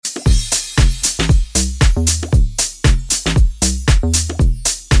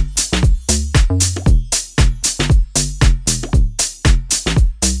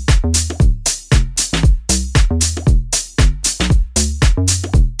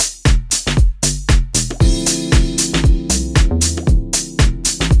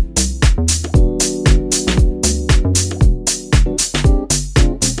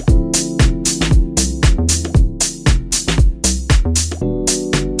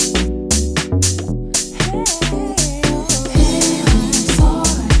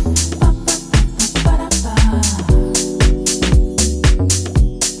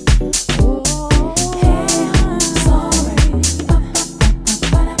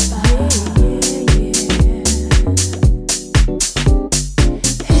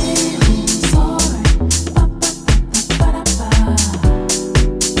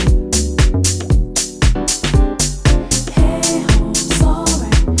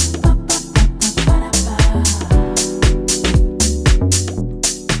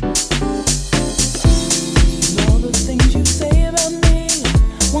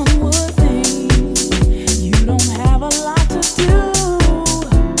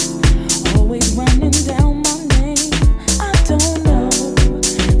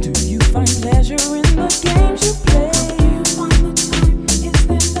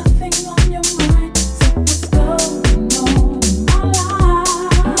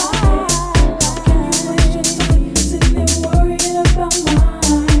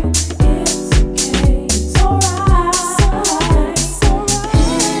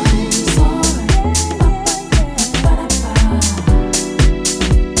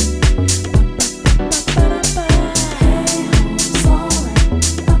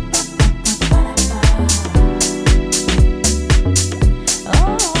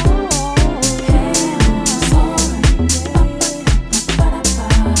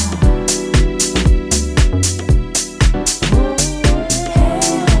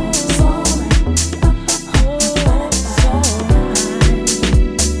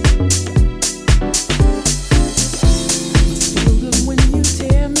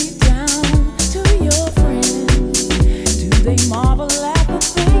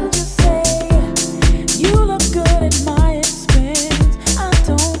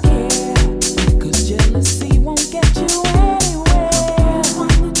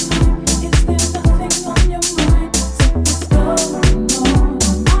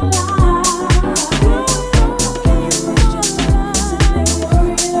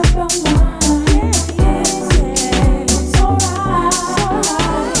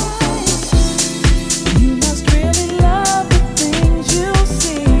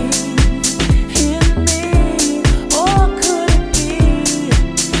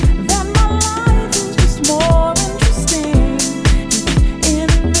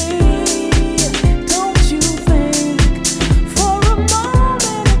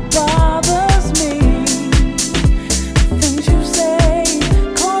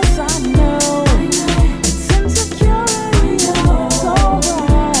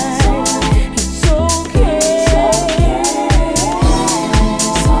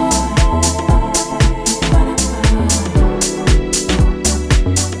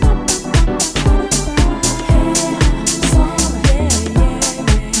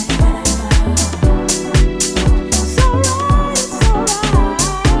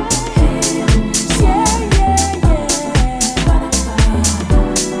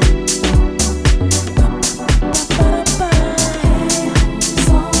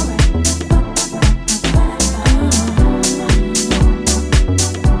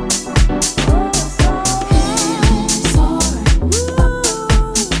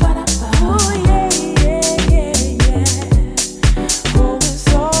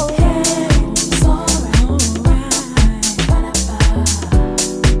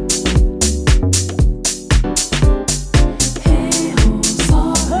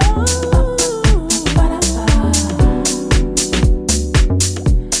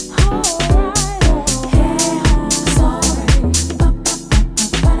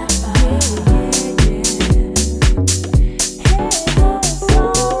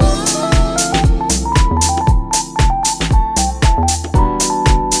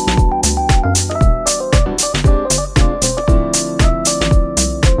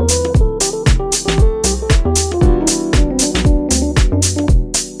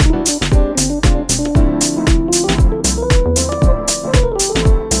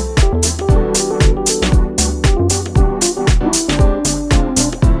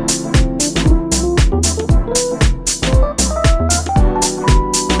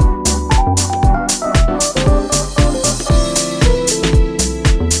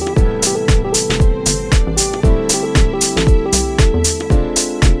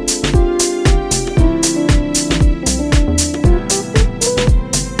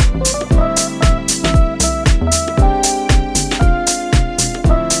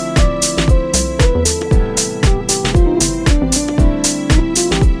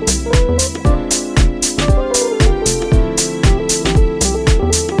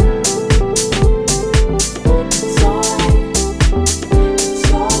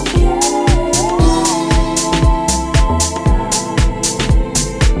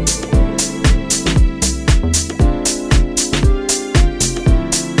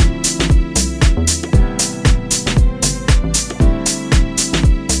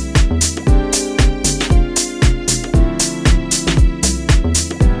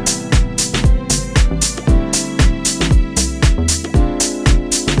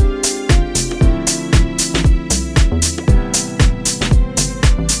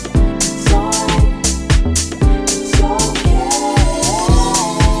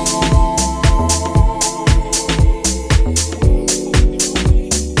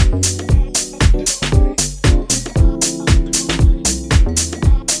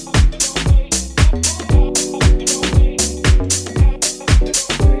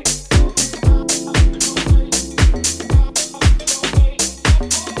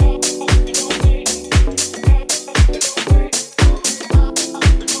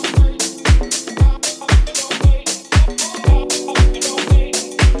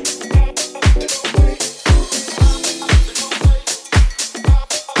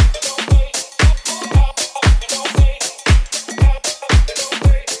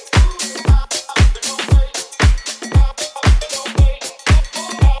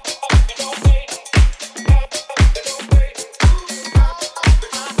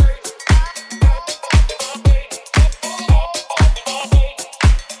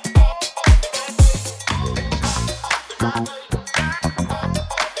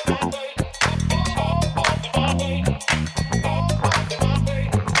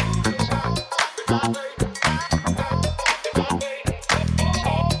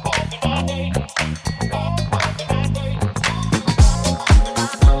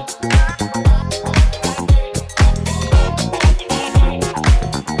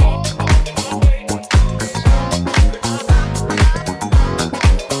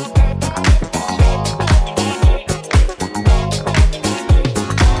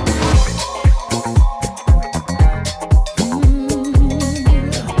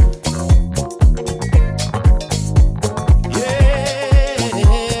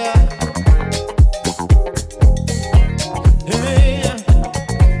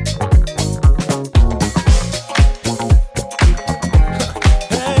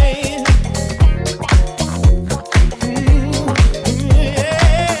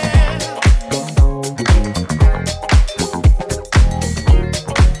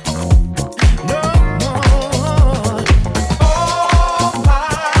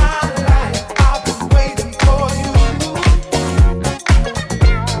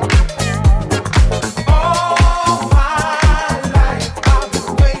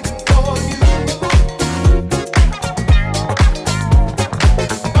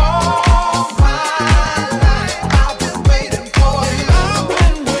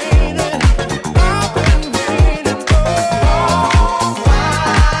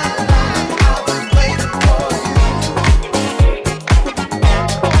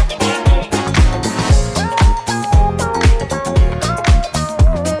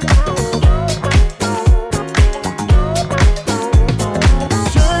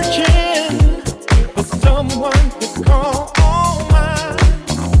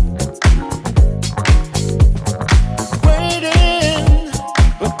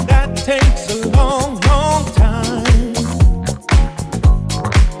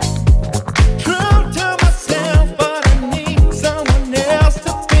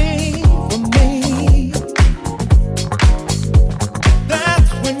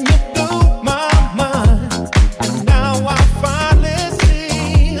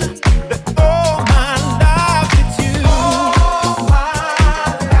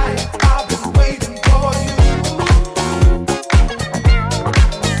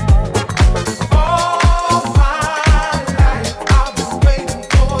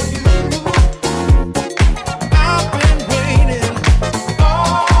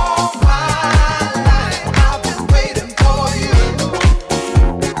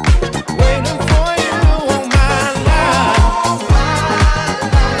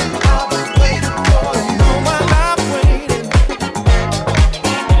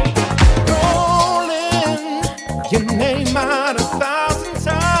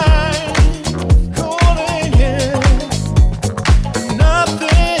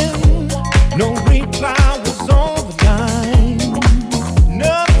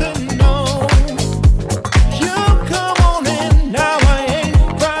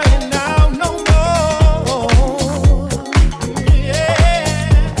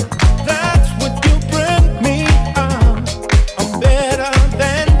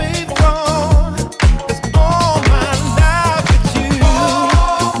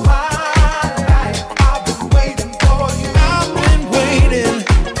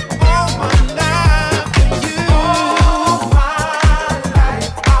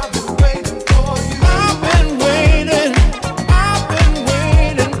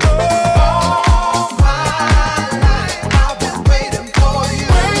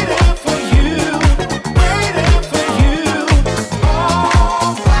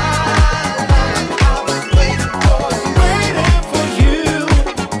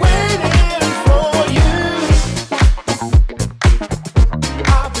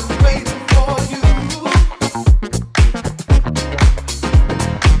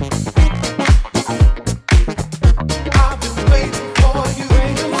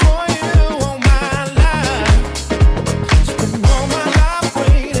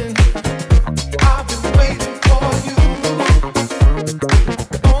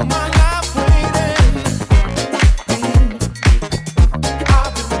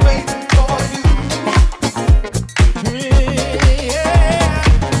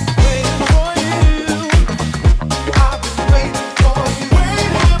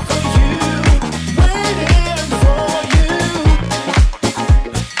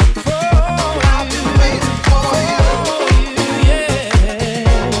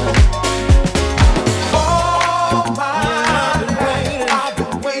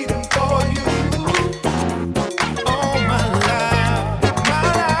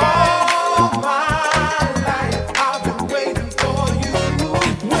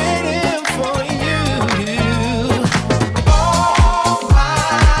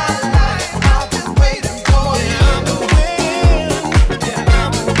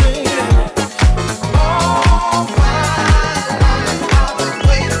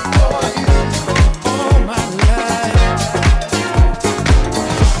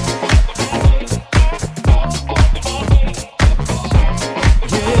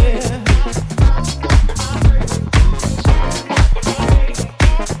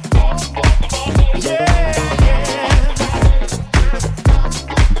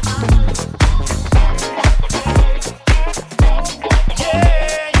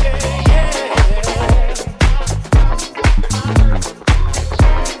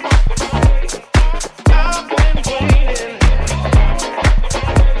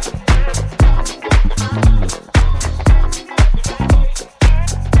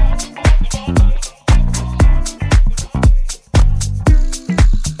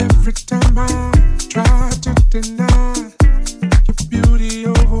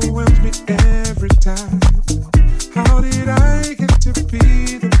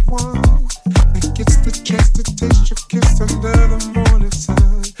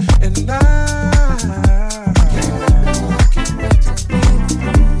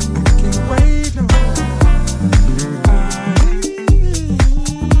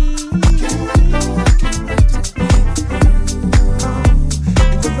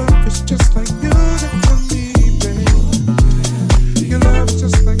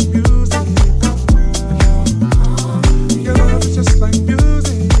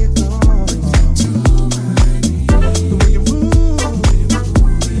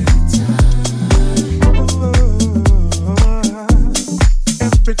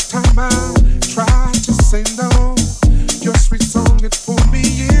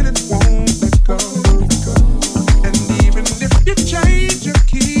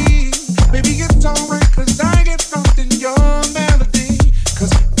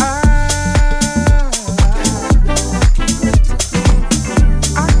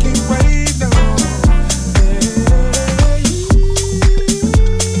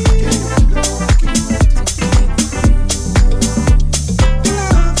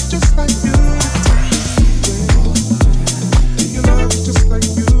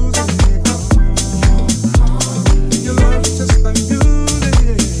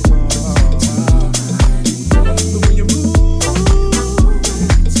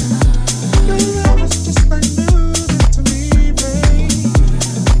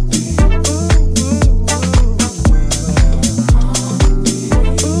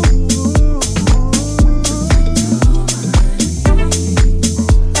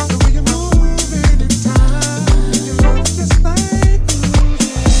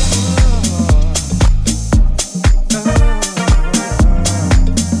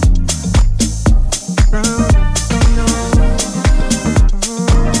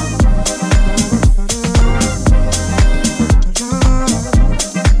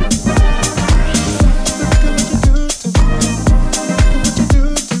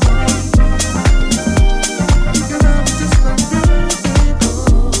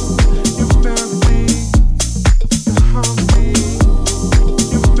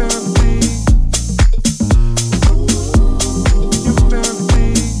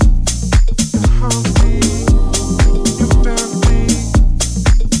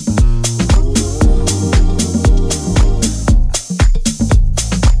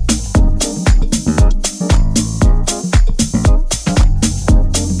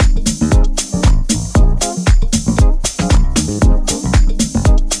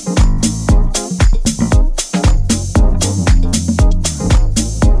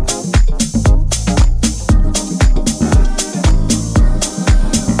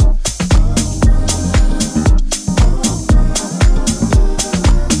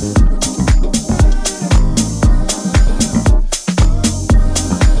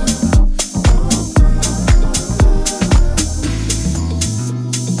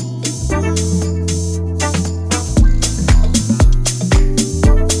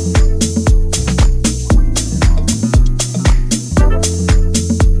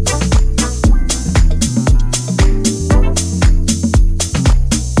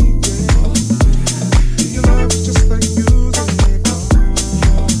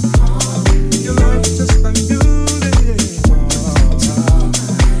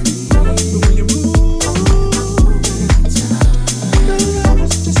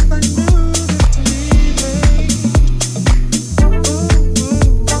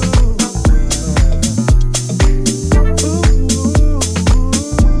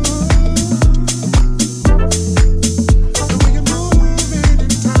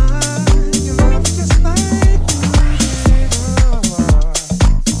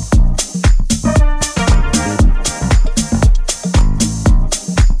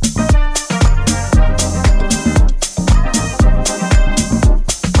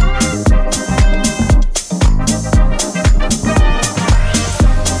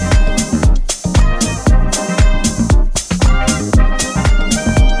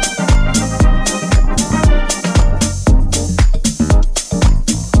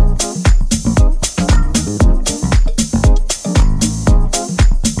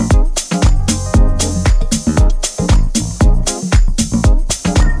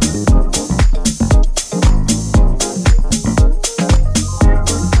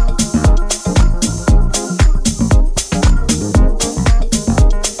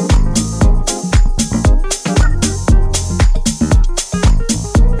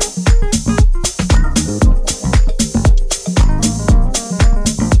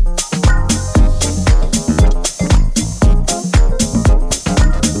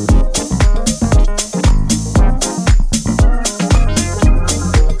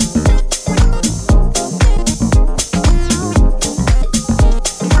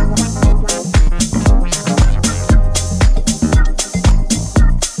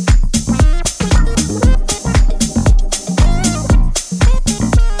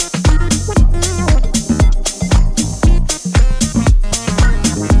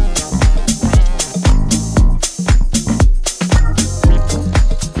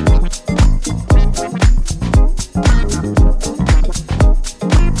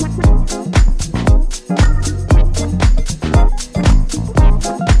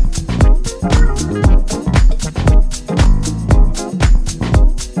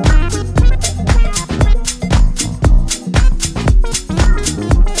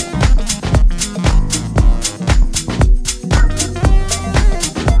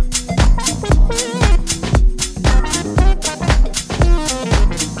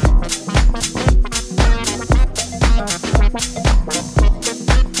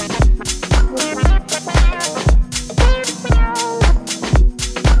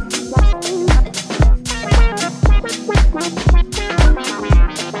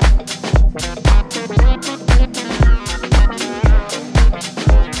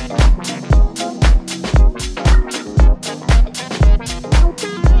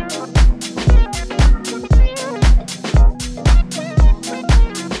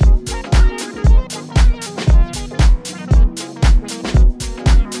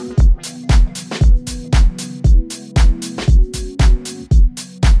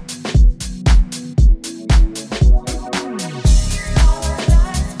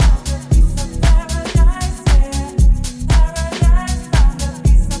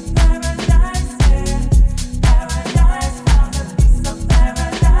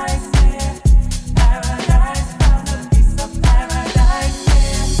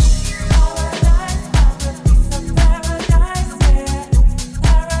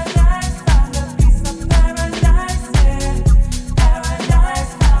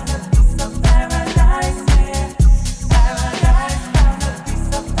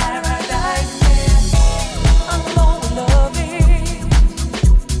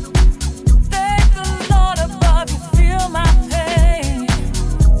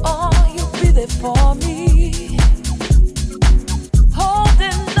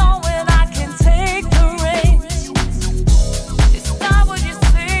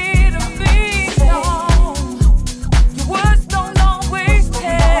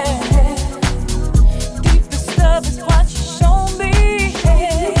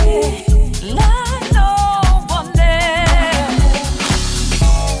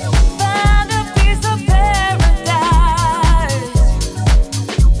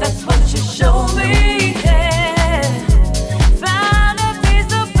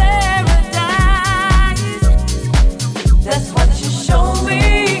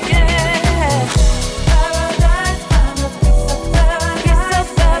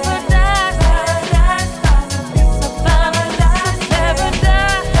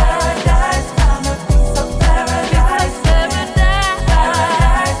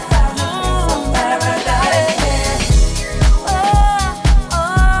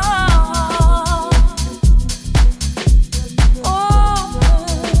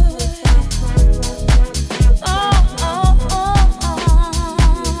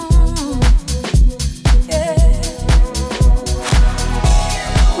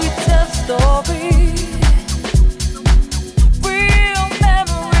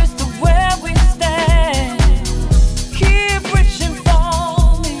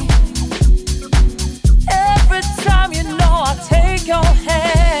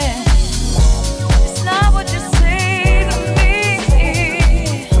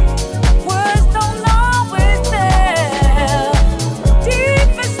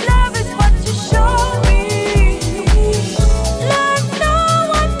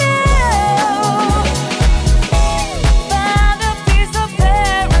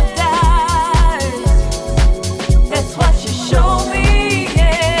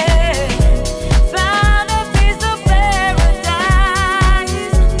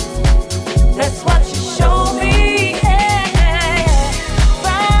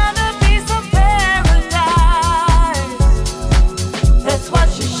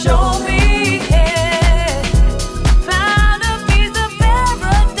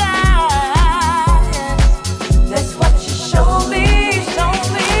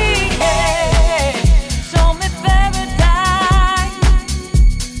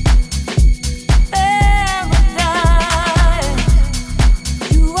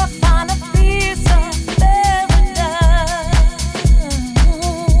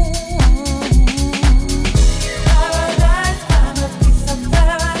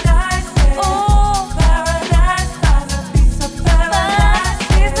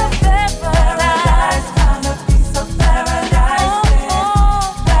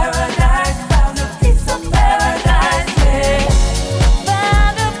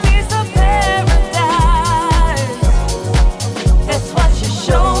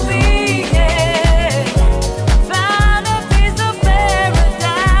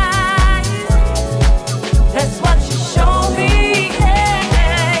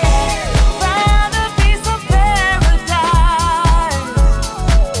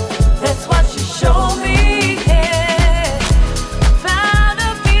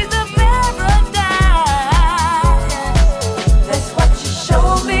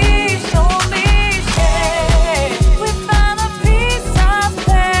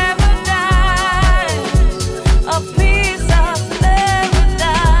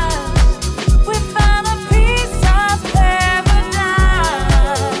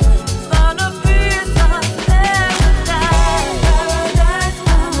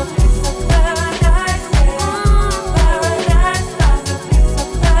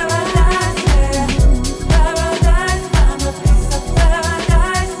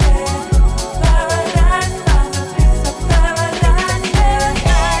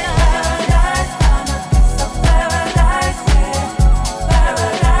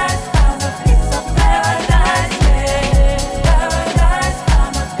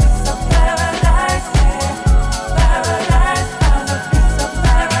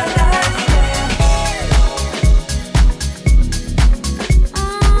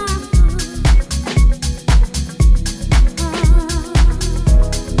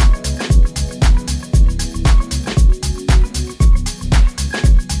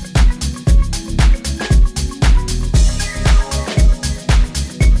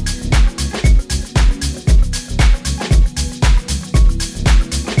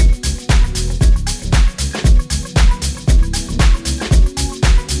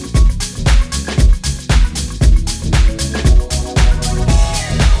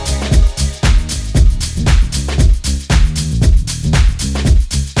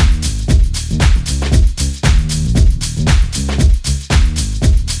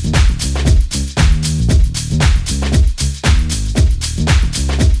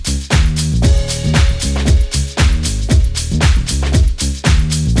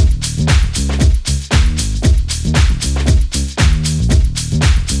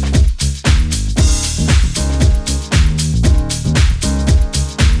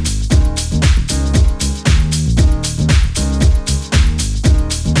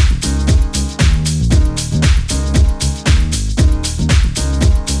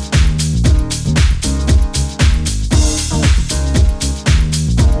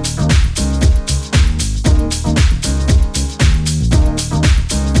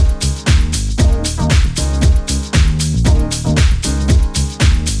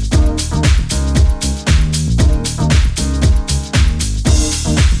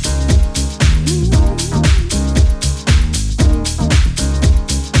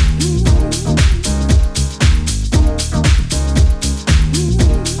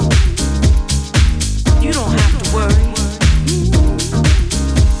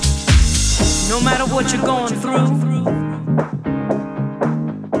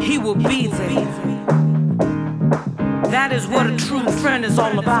he will be there. That is what a true friend is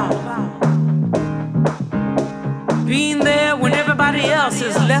all about. Being there when everybody else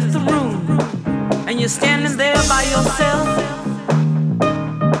has left the room, and you're standing there by yourself,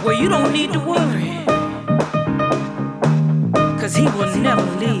 where you don't need to worry, 'cause he will never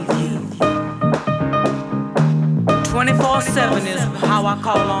leave you. 24/7 is how I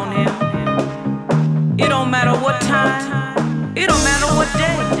call on him. It don't matter what time, it don't matter what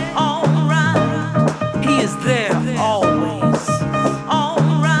day. Alright, he is there always.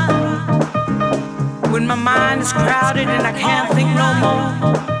 Alright, when my mind is crowded and I can't think no more,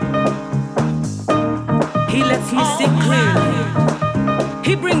 he lets me see clearly.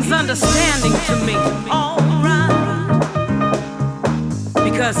 He brings understanding to me. Alright,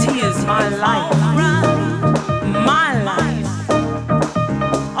 because he is my life. My life.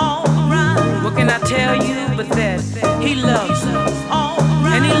 What can I tell you but that he loves me,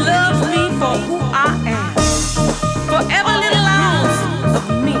 and he loves me for who I am. For every little ounce of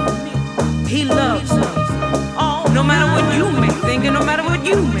me, he loves me. No matter what you may think, and no matter what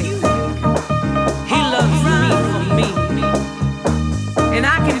you may think, he loves me for me. And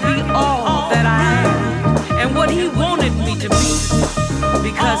I can be all that I am, and what he wanted me to be,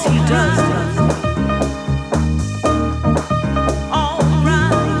 because he does love me.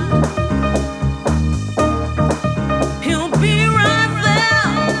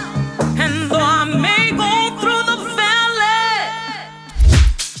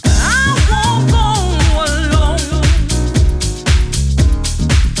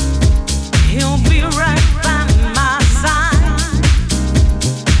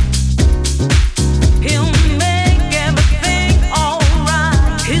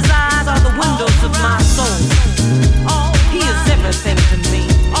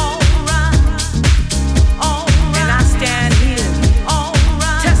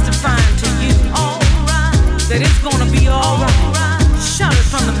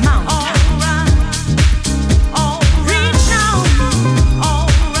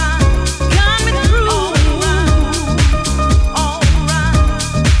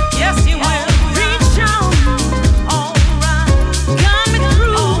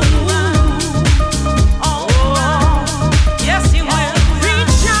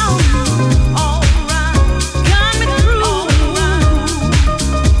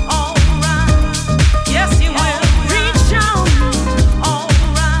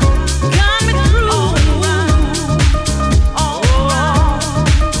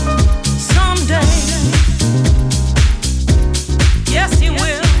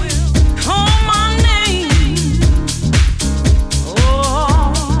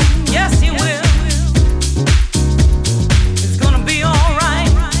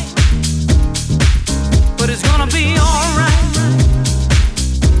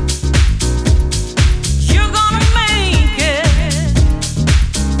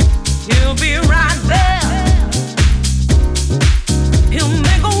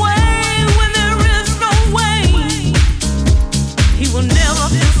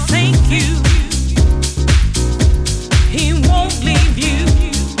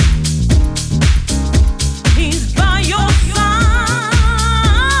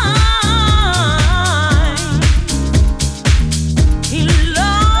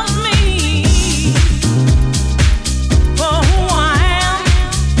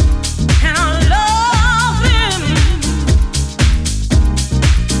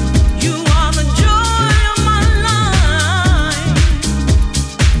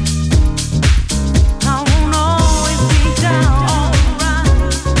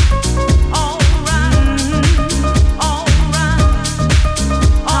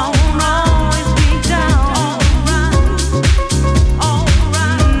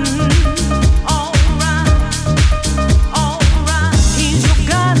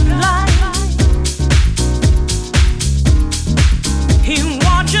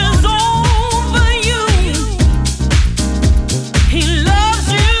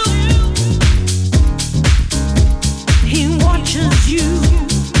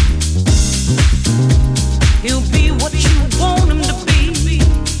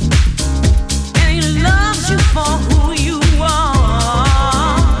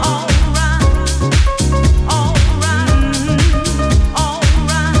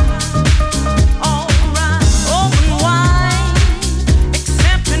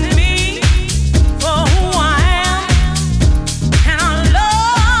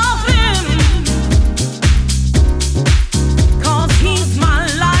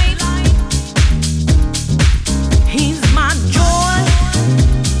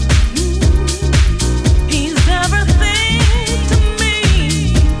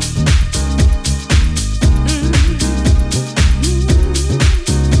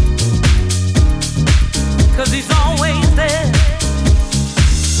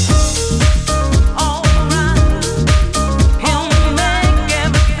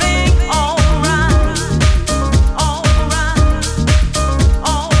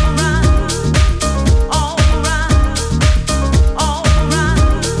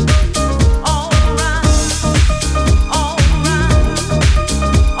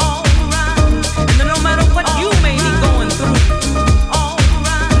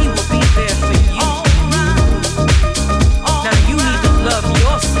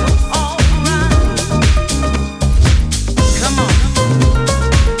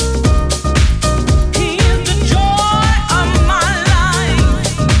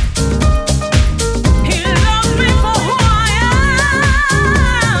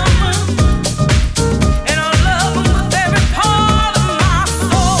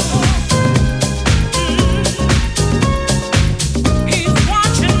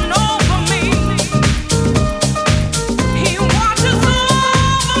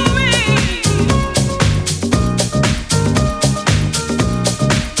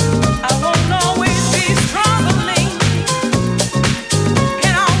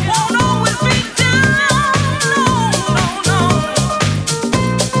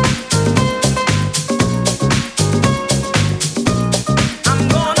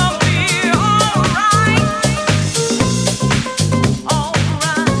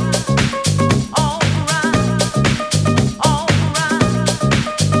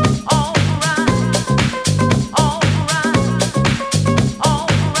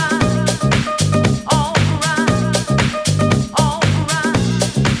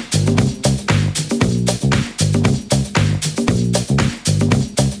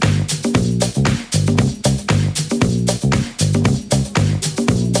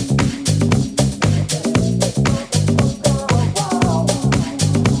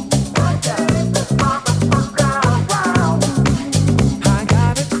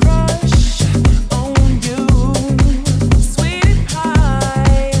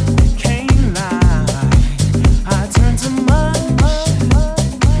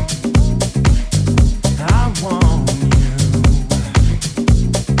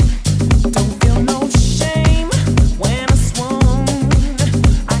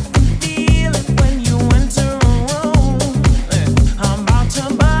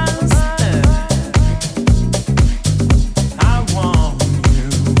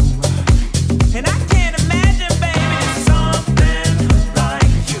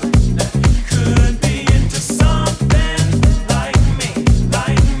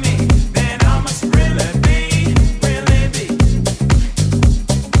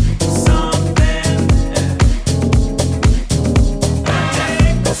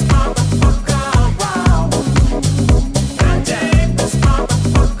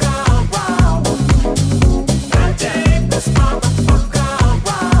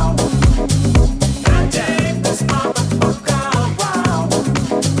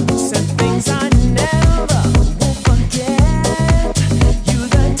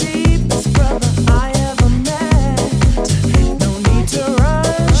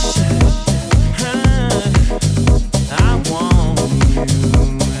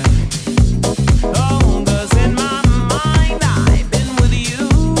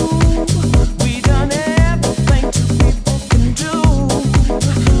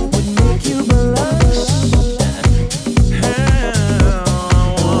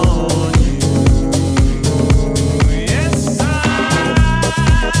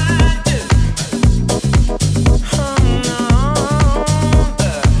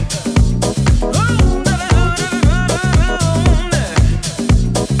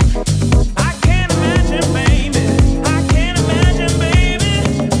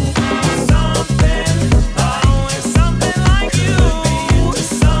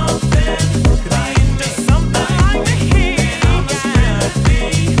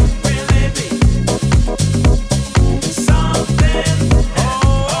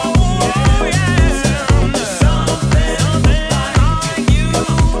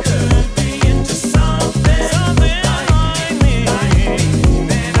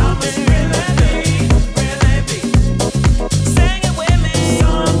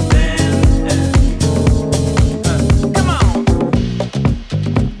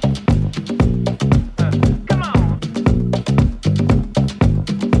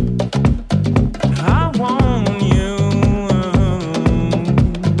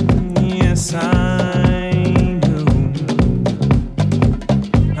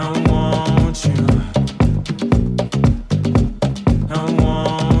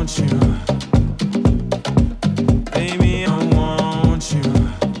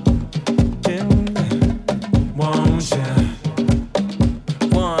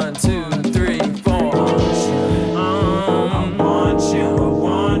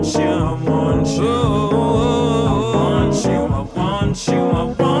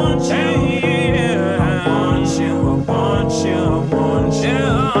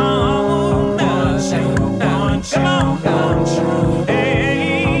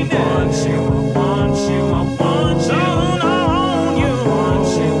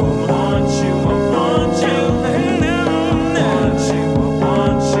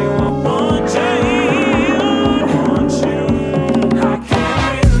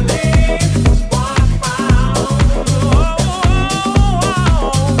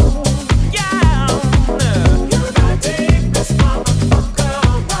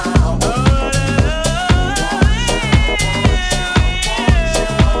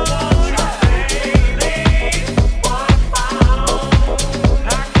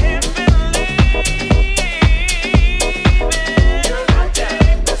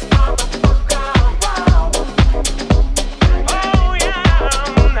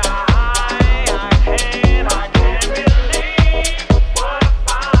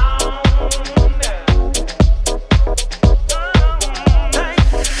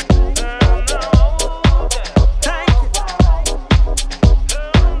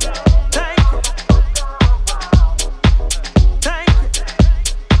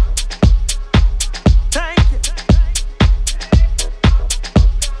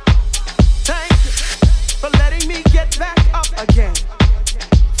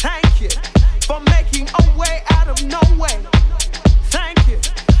 you for making a way out of no way. Thank you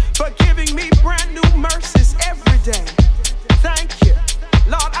for giving me brand new mercies every day. Thank you,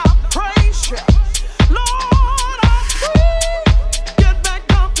 Lord, I praise you. Lord, I praise. Get back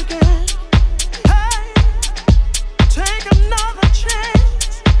up again. Hey, take another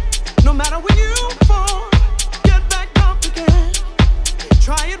chance. No matter where you fall, get back up again.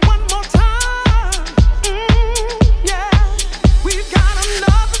 Try it one more time. Yeah, we've got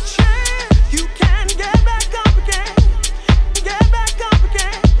another chance. You can get back up again. Get back up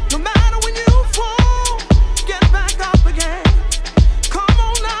again. No matter when you fall, get back up again. Come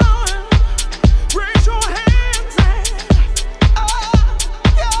on now and raise your hands and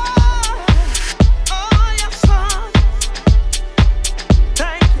yeah, yes, son.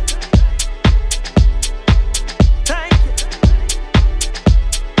 Thank you, thank you,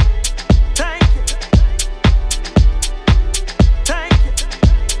 thank you, thank you,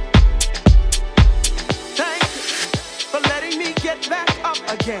 thank you for letting me get back up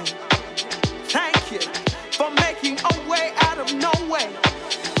again. Thank you for making a way out of no way.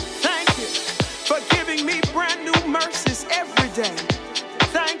 Thank you for giving me brand new mercies every day.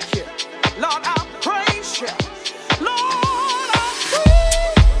 Thank you, Lord, I praise you. Lord, I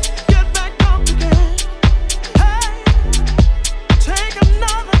praise. Get back up again. Hey, take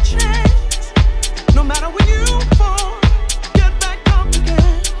another chance. No matter where you fall, get back up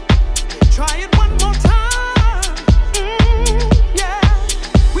again. Try it one more time. Yeah,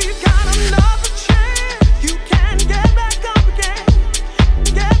 we've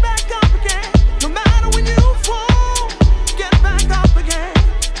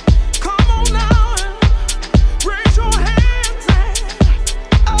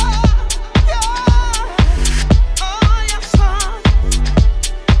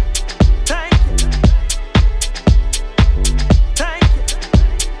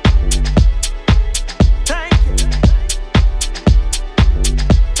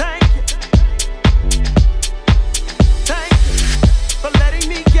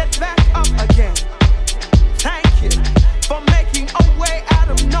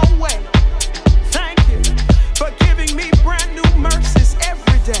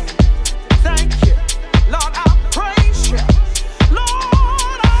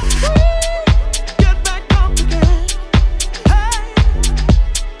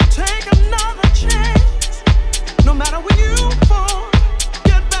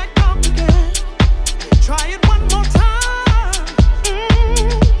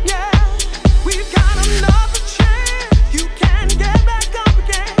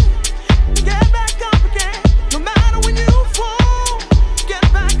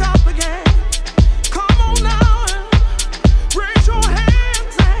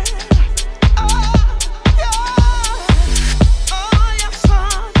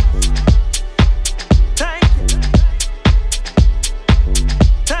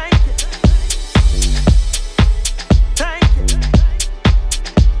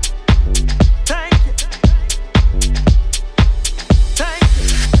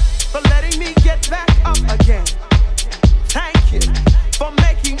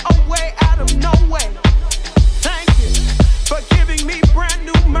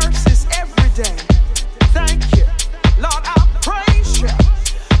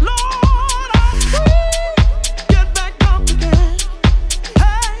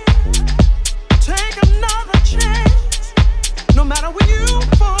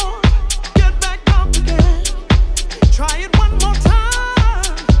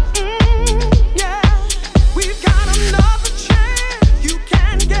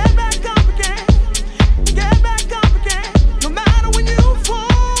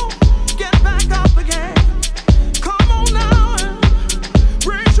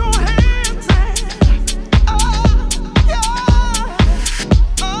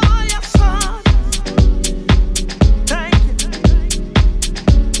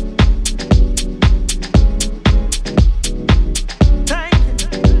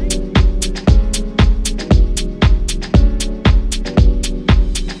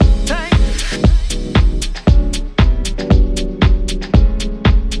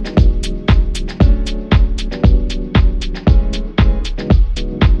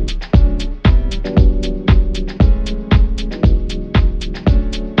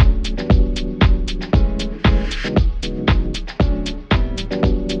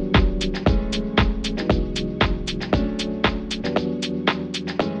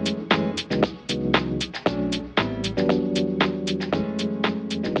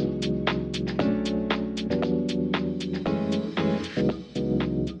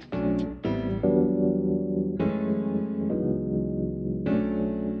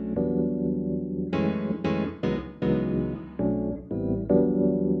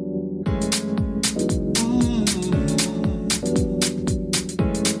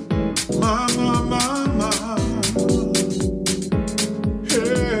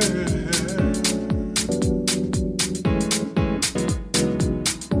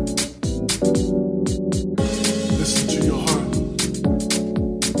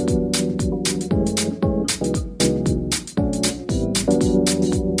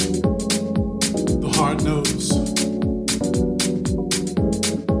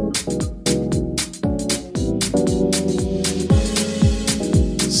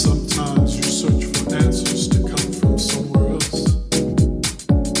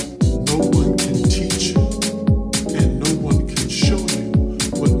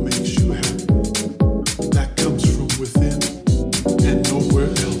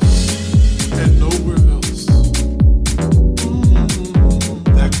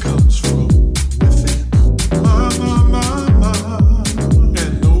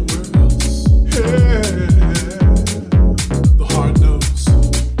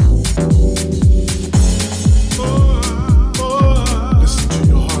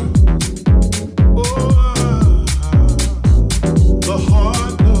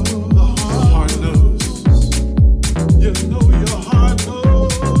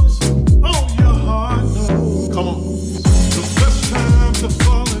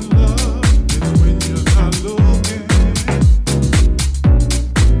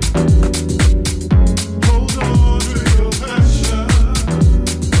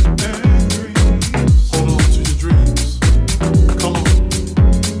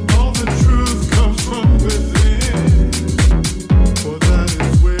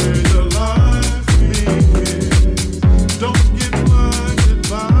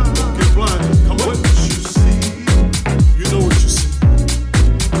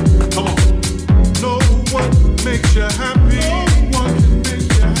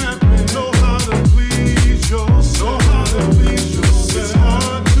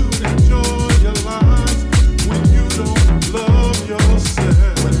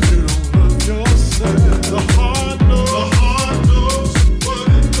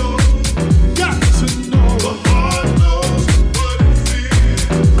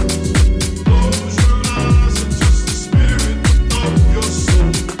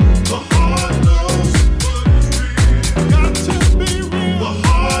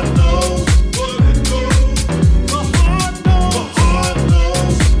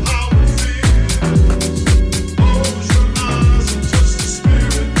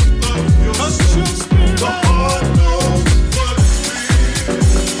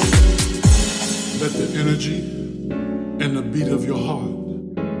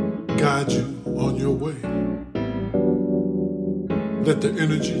your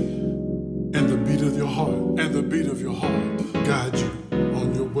energy and the beat of your heart, and the beat of your heart guide you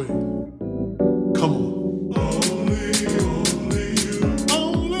on your way. Come on. Only you. Only you.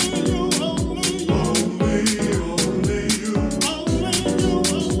 Only you. Only you. Only you. Only you.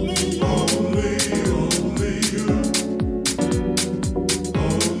 Only you. Only you.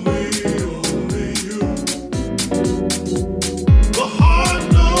 Only you. Only you. The heart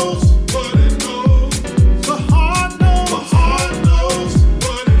knows what it knows. The heart knows. The heart knows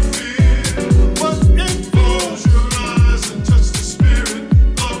what it feels. What it feels. Close your eyes and touch the spirit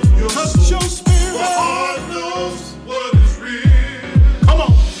of your soul. Touch your spirit. The heart knows what is real. Come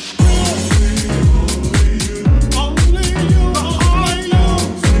on. Only you. Only you. The heart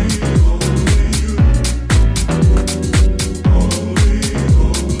knows. Only you. Only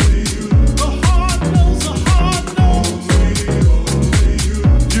you. The heart knows. The heart knows.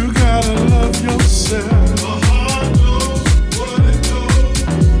 You gotta love yourself. The heart knows what it knows.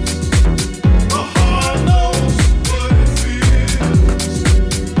 The heart knows what it feels.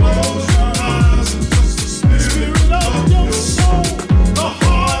 Close your eyes and touch the spirit of your soul. The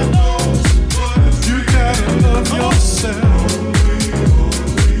heart knows what it feels. You gotta love yourself.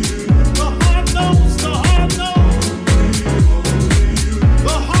 The heart knows. The heart knows.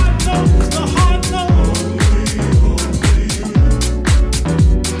 The heart knows. The heart knows.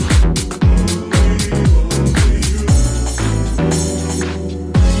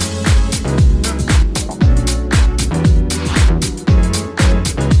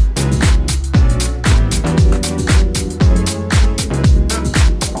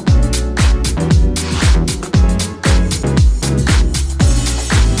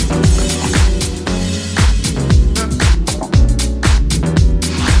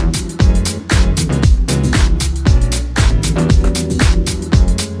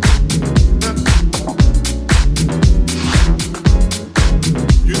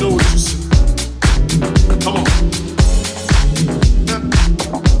 You know what you see. Come on.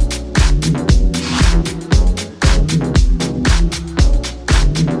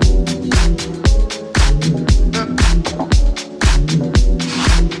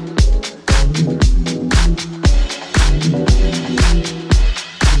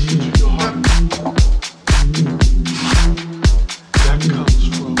 Listen to your heart. That comes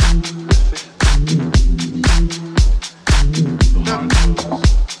from within. The heart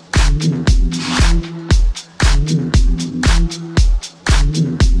knows.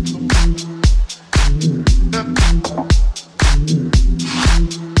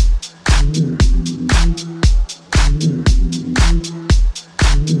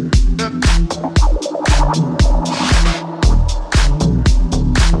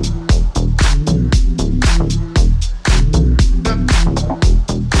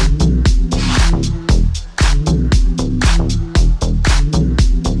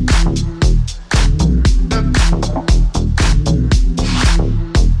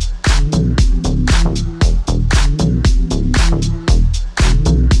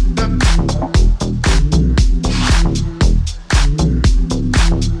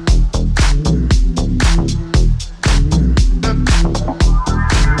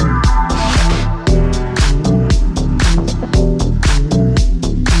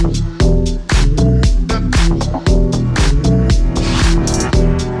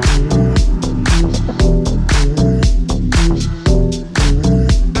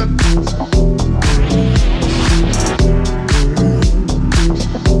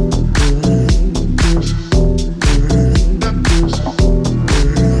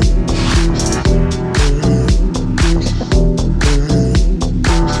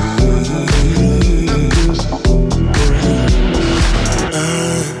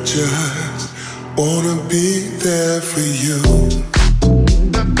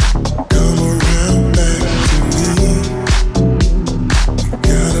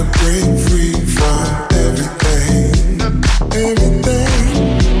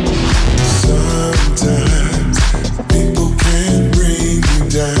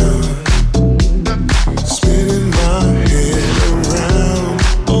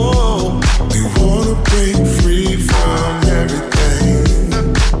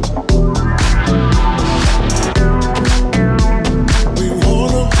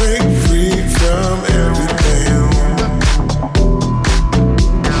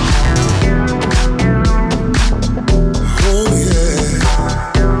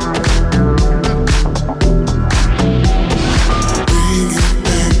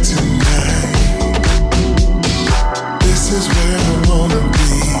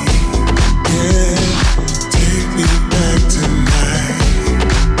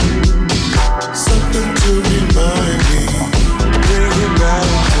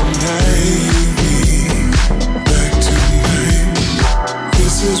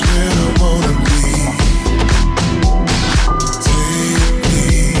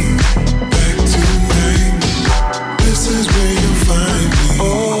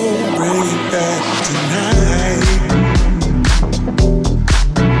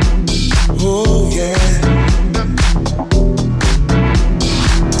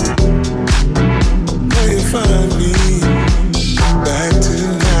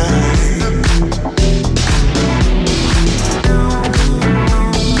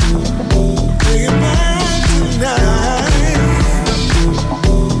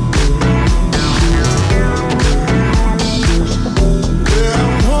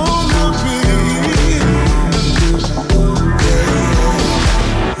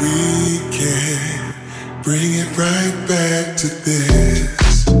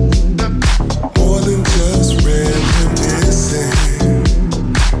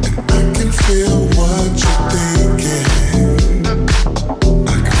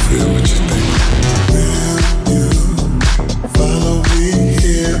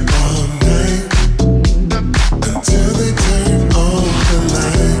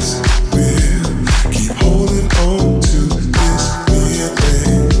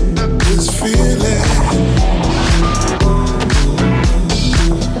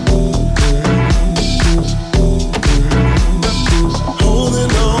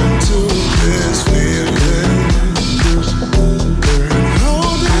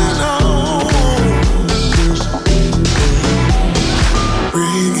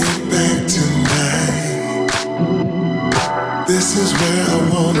 where I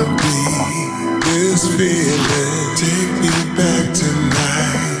wanna be. This feeling, take me back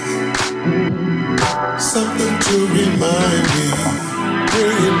tonight. Something to remind me,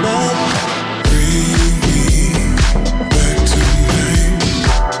 bring it back. Bring me back tonight.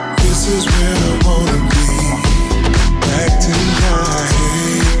 This is where I wanna be. Back tonight.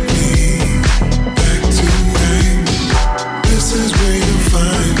 Take me back tonight. This is where you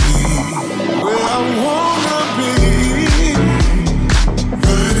find me. Where I wanna be.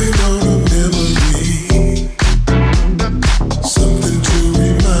 Riding on a memory. Something to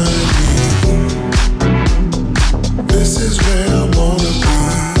remind me. This is where I wanna be.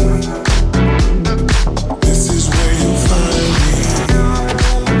 This is where you find me.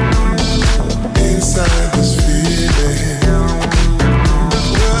 Inside this feeling.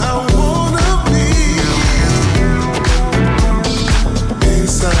 Where I wanna be.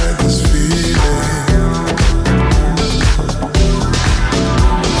 Inside this feeling.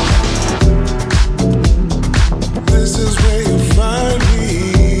 This is where you find me.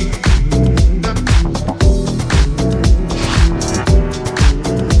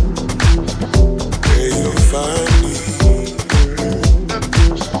 Where you find me.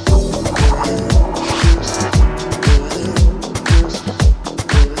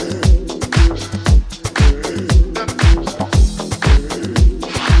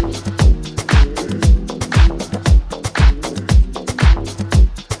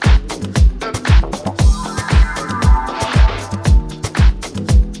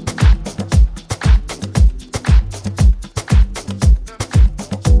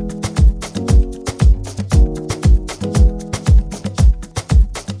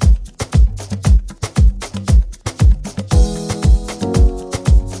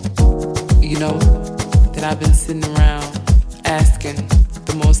 You know that I've been sitting around asking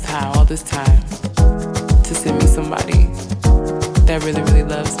the Most High all this time to send me somebody that really, really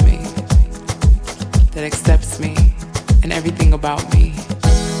loves me, that accepts me and everything about me,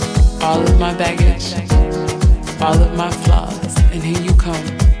 all of my baggage, all of my flaws, and here you come,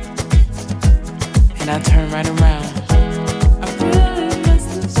 and I turn right around. I really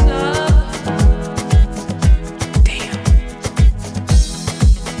messed this up. Damn.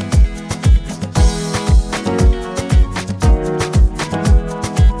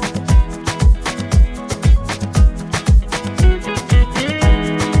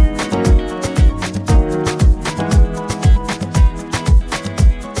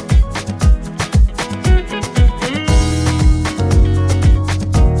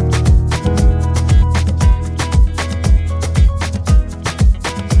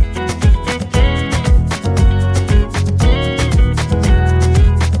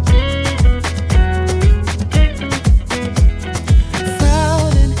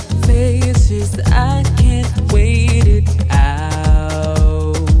 Frowning faces, I can't wait it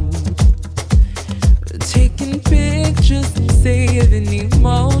out. Taking pictures, saving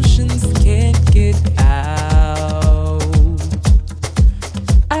emotions, can't get out.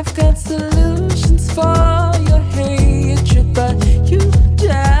 I've got solutions for your hatred, but you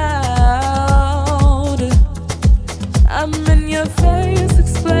doubt. I'm in your face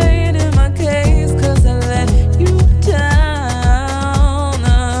explaining my case, 'cause I let you down.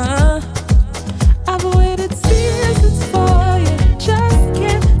 I've waited seasons for you, just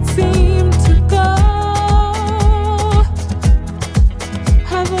can't seem to go.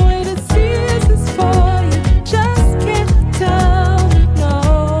 I've waited seasons for you, just can't tell me no.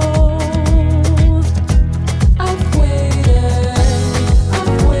 I've waited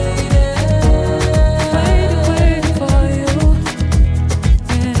for you.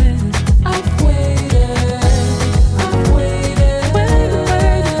 Yeah. I've waited for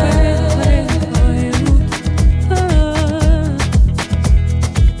you.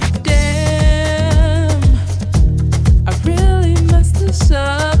 Damn, I really messed this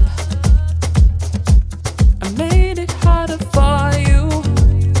up. I made it harder for you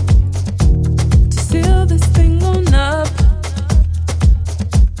to seal this thing on up.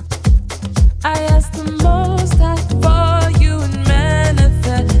 I asked the Most High for you and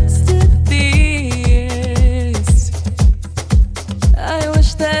manifested this. I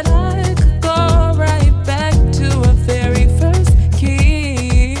wish that I could go right back to our very first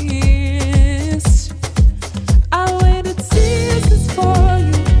kiss. I waited seasons for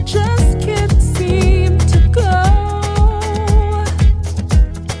you, just can't seem to go.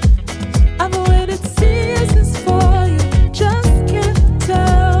 I've waited seasons for you, just can't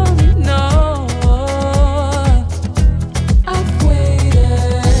tell me no.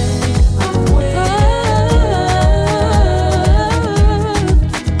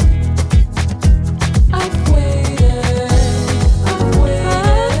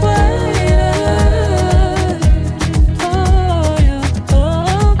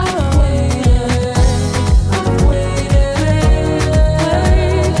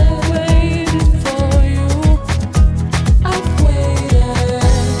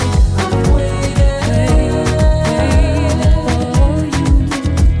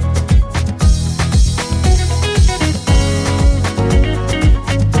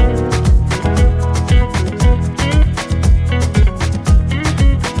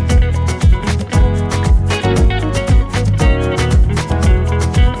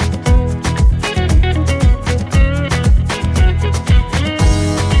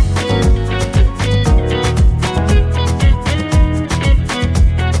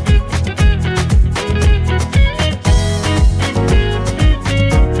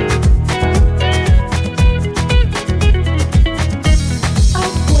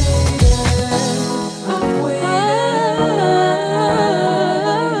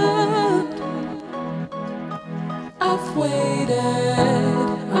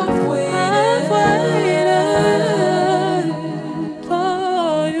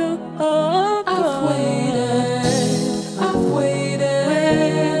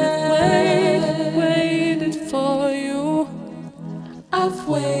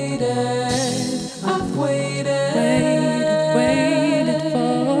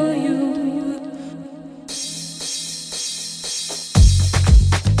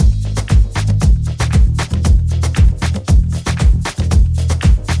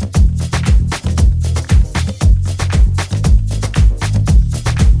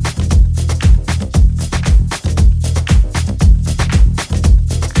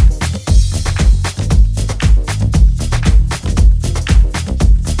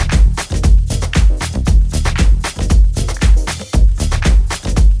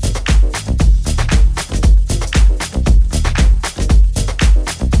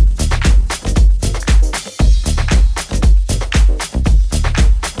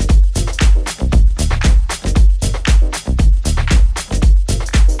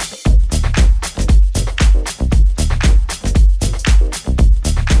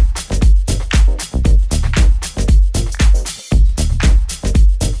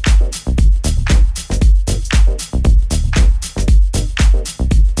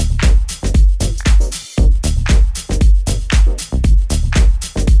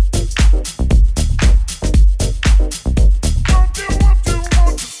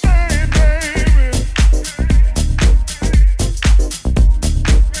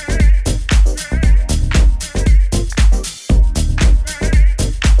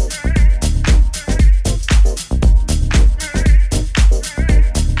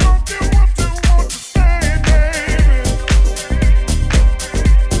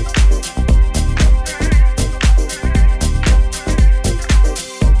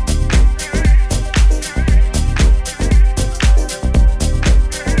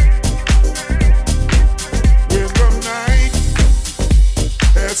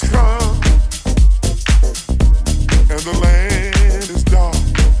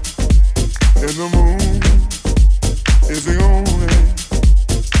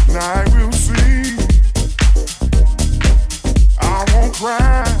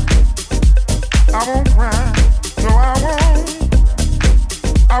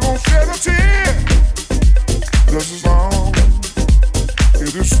 I won't shed a tear, just as long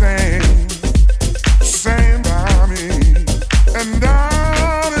as you stand by me. And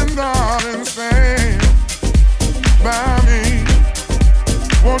darling, darling, stand by me.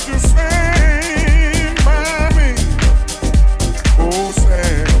 Won't you stand by me? Oh,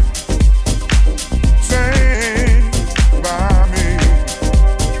 stand by me.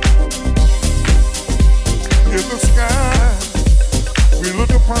 If the sky we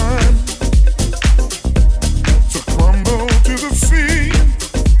look upon to crumble to the sea,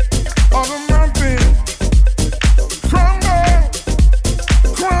 or the mountain crumble,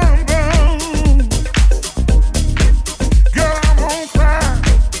 girl, I won't cry,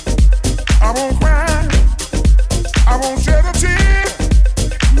 I won't cry, I won't shed a tear,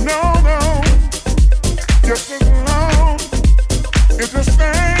 no, no, just as long as you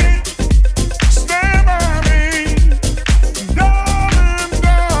stand by me, darling,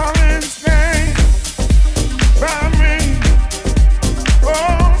 darling.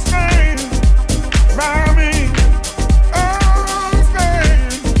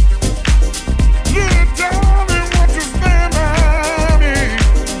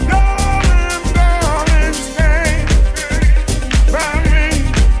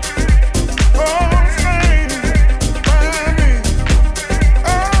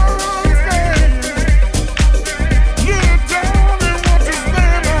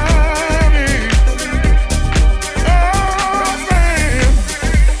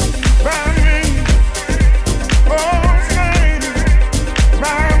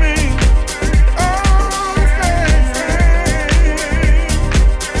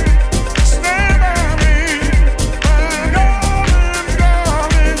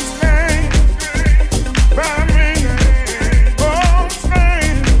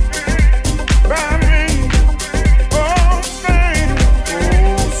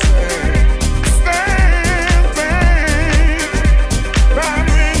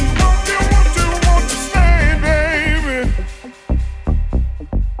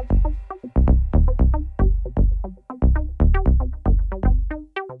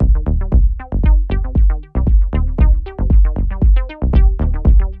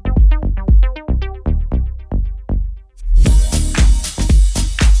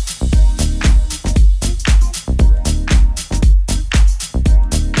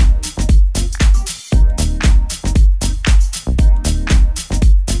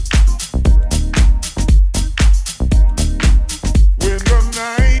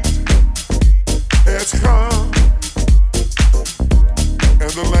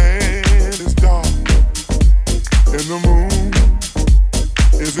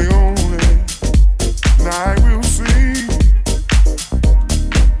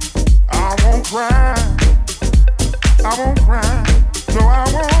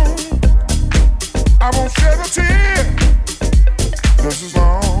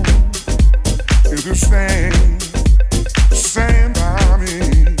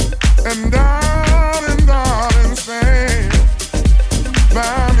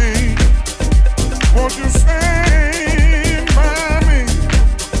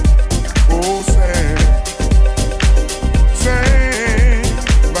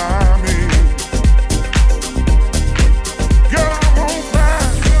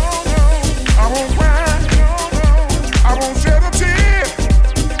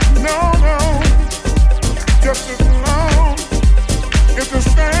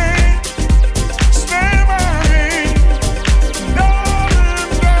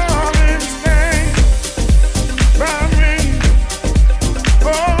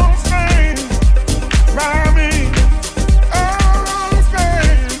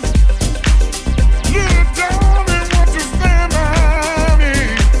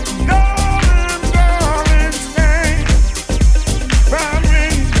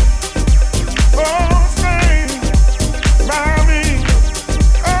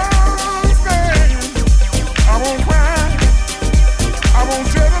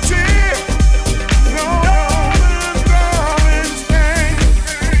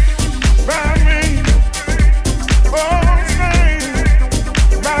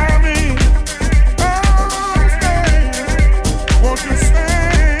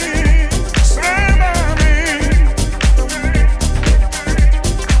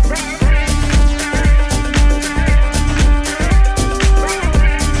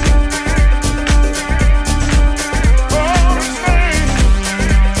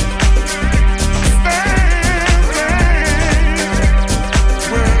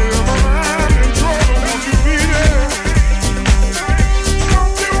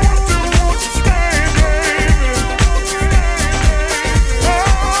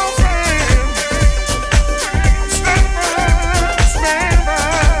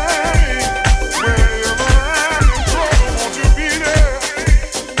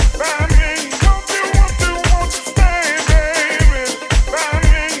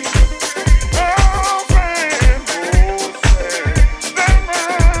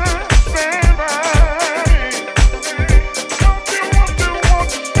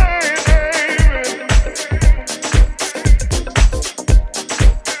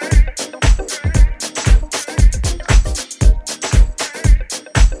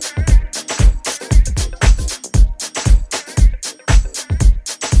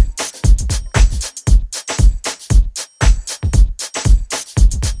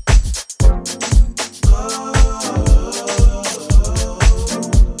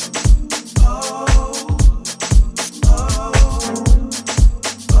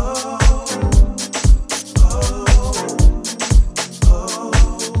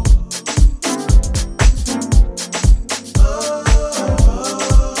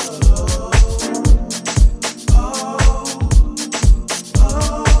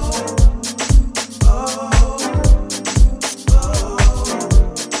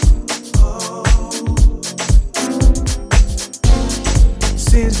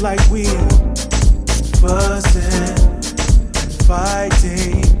 like we fussing and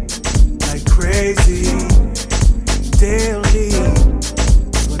fighting like crazy daily,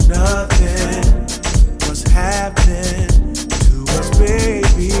 but nothing was happening to us,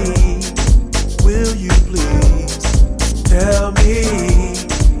 baby. Will you please tell me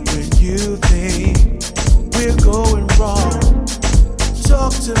when you think we're going wrong?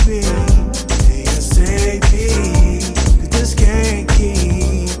 Talk to me ASAP, 'cause this can't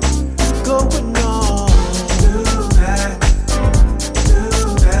keep going on. Do that,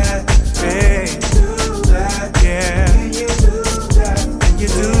 hey, do that, yeah. Can you do that? Can you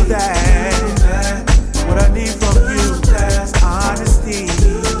do that? What I need from you is honesty.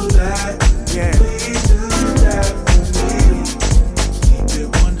 Do that, yeah. Please do that for me. Keep it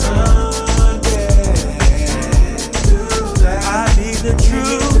 100. Do that. I need the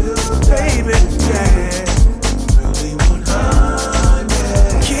truth, baby, yeah. Really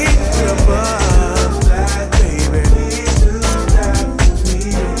 100. Keep it above that, baby. Please do that for me.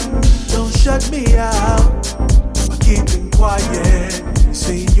 Don't shut me out by keeping quiet. You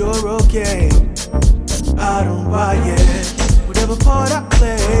say you're okay, I don't buy it. Whatever part I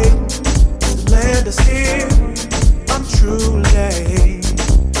play, the land is here. I'm truly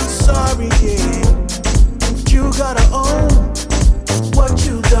sorry, yeah. But you gotta own what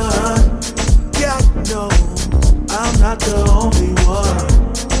you done. God knows I'm not the only one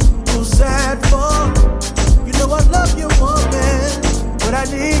who's at fault. You know I love you, woman, but I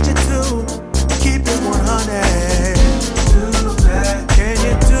need you to keep it 100. Do that. Can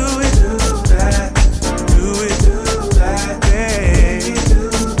you do it? Do that. Do it. Do that. Babe. Do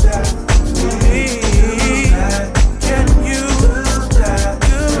that. Please. Can you do that?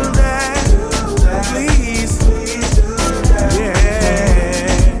 Do that. Please. Please do that. Yeah.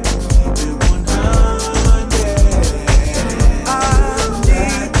 Keep it 100. I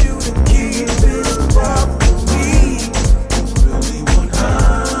need you to keep it up for me. Really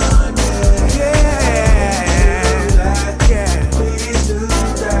 100. Yeah. Please do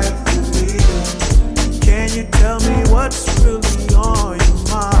that for me. Can you tell me what's really on your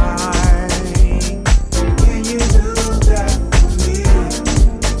mind? Can you do that for me?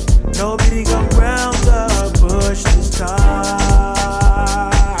 No beating around the bush this time.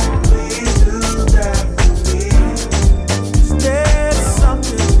 Please do that for me. Is there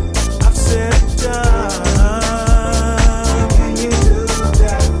something I've said or done? Can you do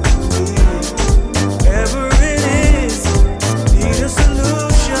that for me? Whatever it is, need a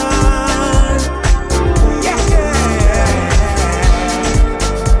solution. Yeah.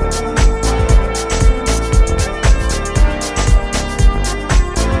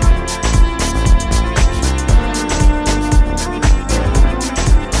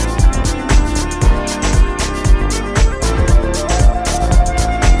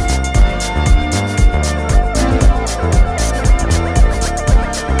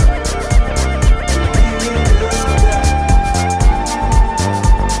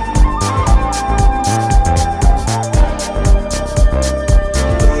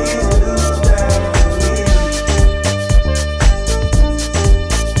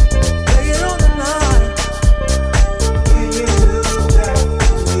 Lay it on the line. Can you do that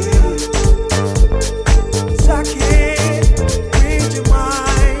for me? 'Cause I can't read your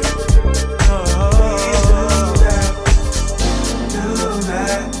mind. Oh. Please do that. Do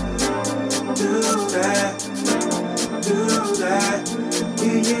that. Do that. Do that.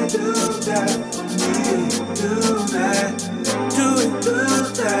 Can you do that for me? Do that. Do it. Do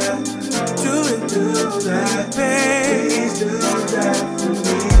that. Do it. Do that. Please do that for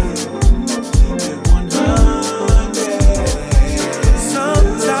me. Keep it 100.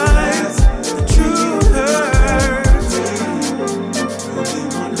 Sometimes the truth hurts. Really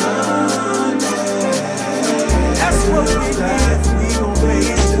 100. That's what we need. We gon'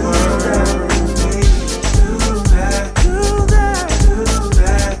 raise the word. Do that. Do that. Do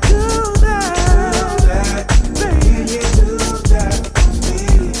that. Do that. Can you do that for me?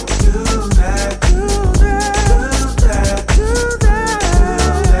 Do that. Do that. Do that.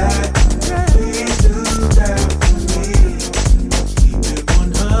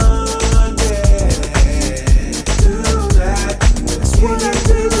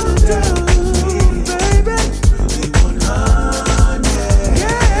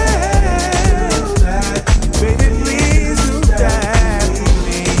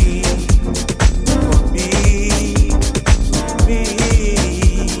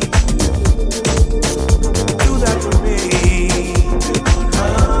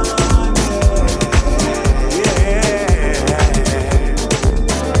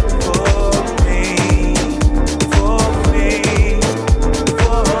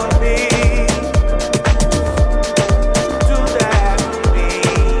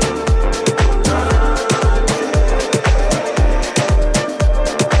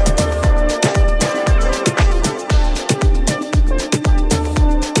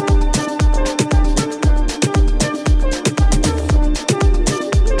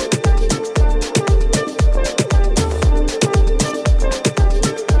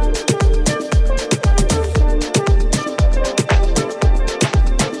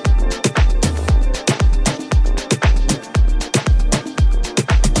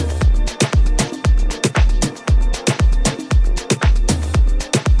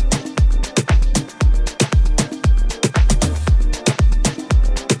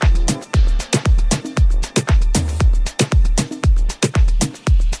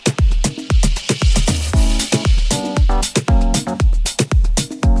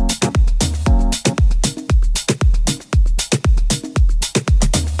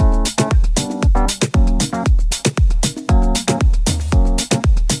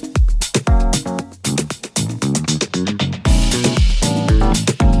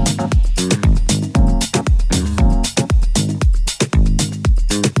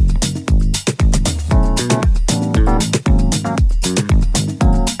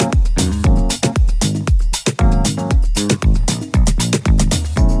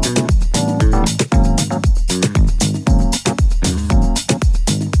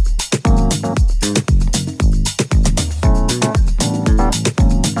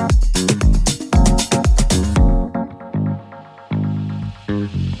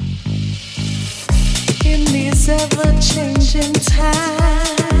 ever-changing times.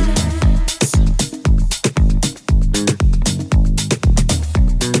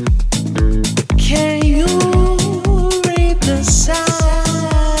 Can you read the signs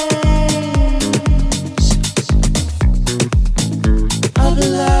of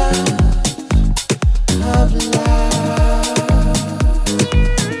love, of love?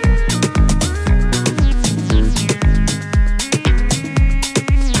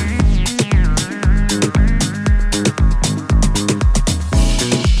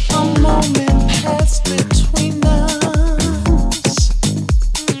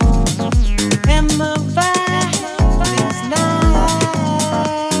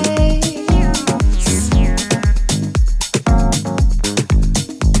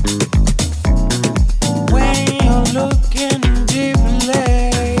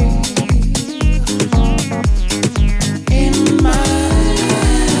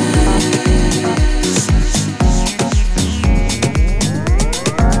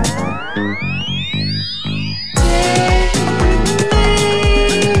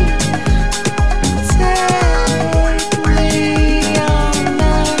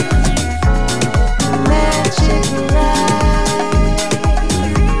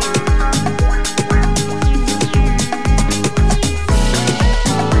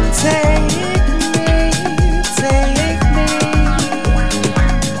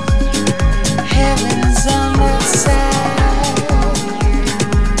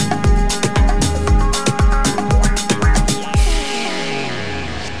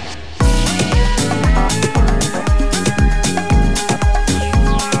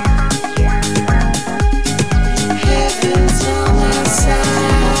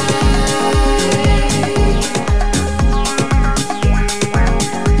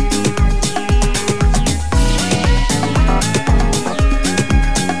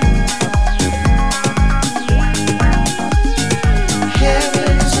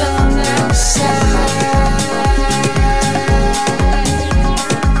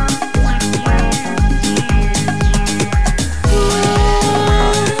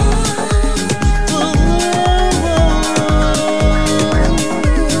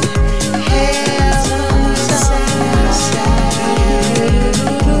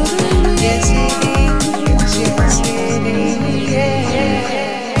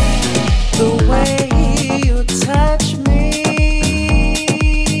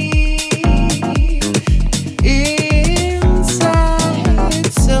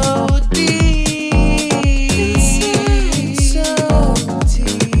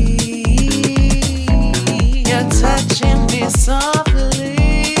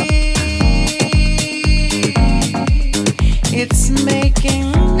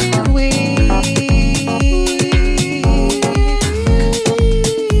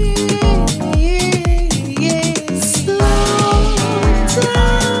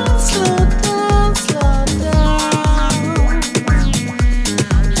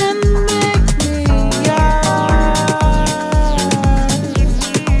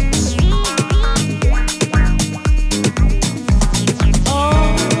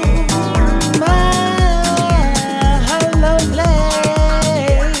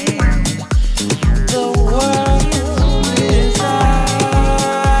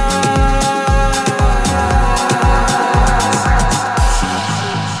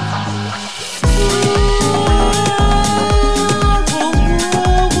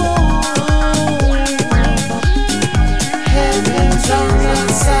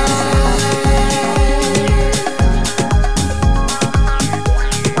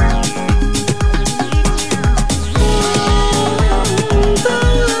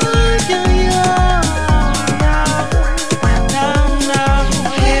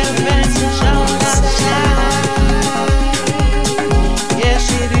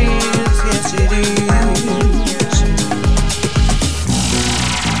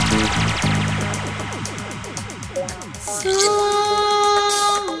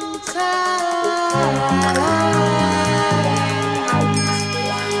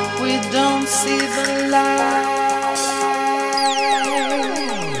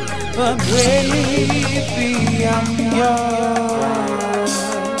 but baby, I'm yours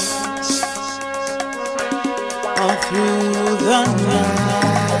all through the night.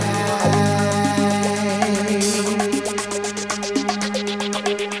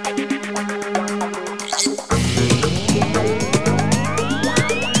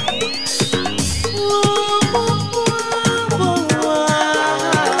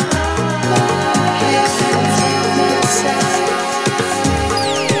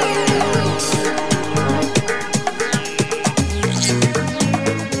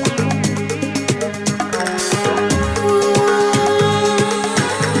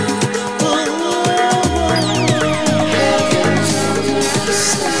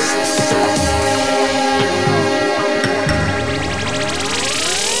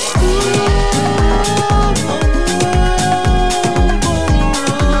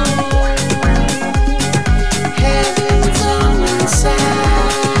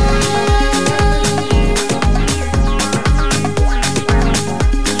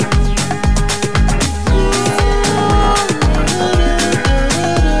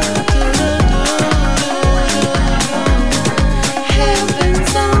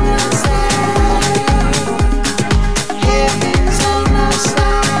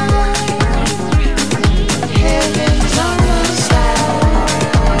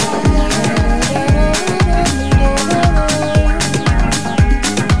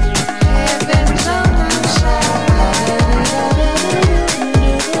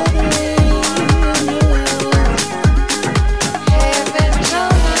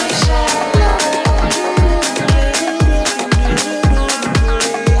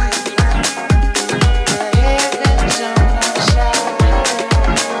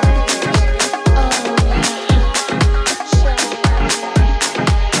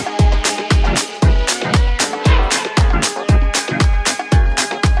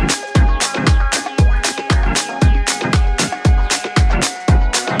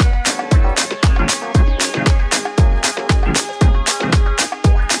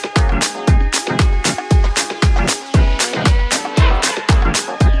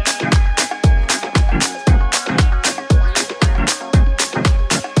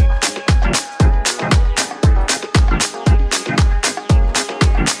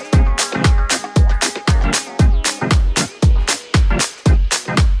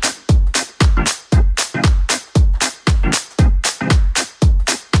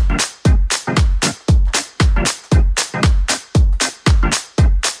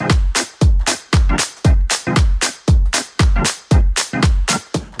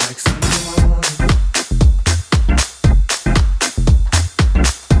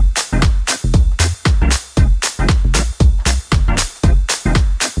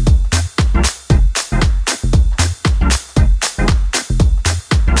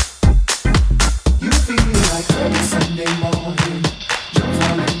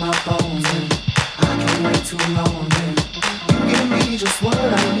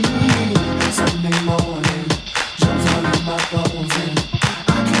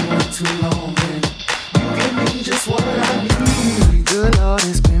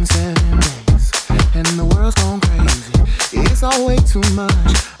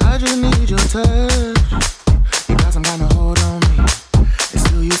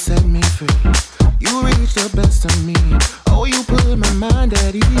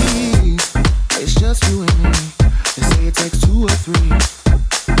 It's just you and me. They say it takes 2 or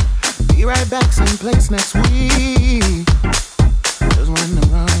 3. Be right back, same place next week. Just when I'm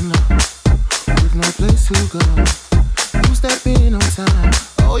running up with no place to go. You step in on time.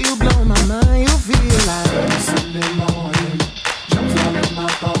 Oh, you blow my mind. You feel like Sunday morning. Jumps all in my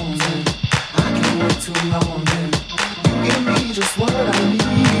bones and I can't wait too long. And you give me just what I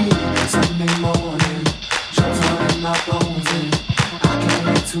need. Sunday morning. Jumps all in my bones and I can't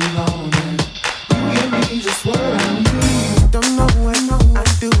wait too long. And you give me just what I need. Don't know what I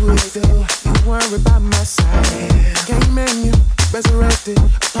do it though. You worry by my side. Came and you resurrected a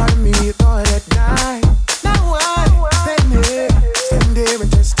part of me you thought had died. Now I stand here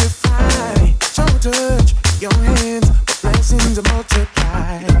and testify. Show touch your hands, but blessings are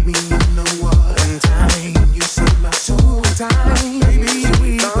multiplied. Baby, you know what? One time you saved my soul. Time, baby,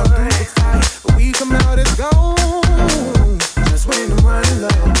 we go through the fight, but we come out as gold. Just when I'm running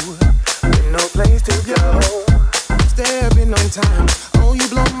low, with no place to go. Stepping on time, oh you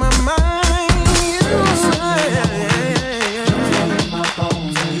blow my mind.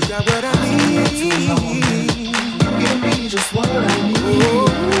 You got what I need. You give me just what I need.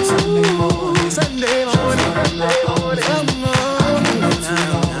 Sunday morning, Sunday morning,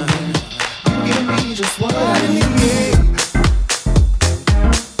 you give me just what I need.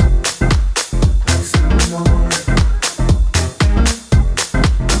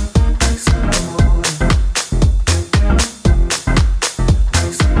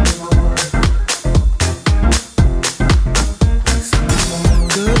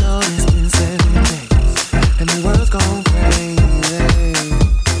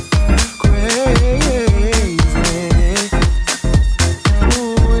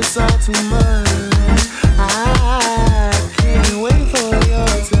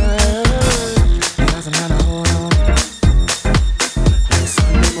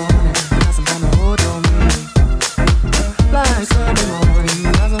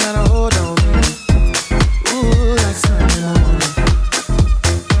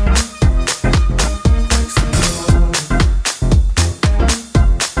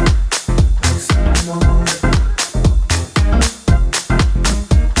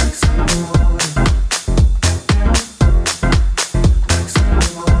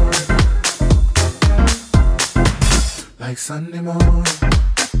 Sunday morning.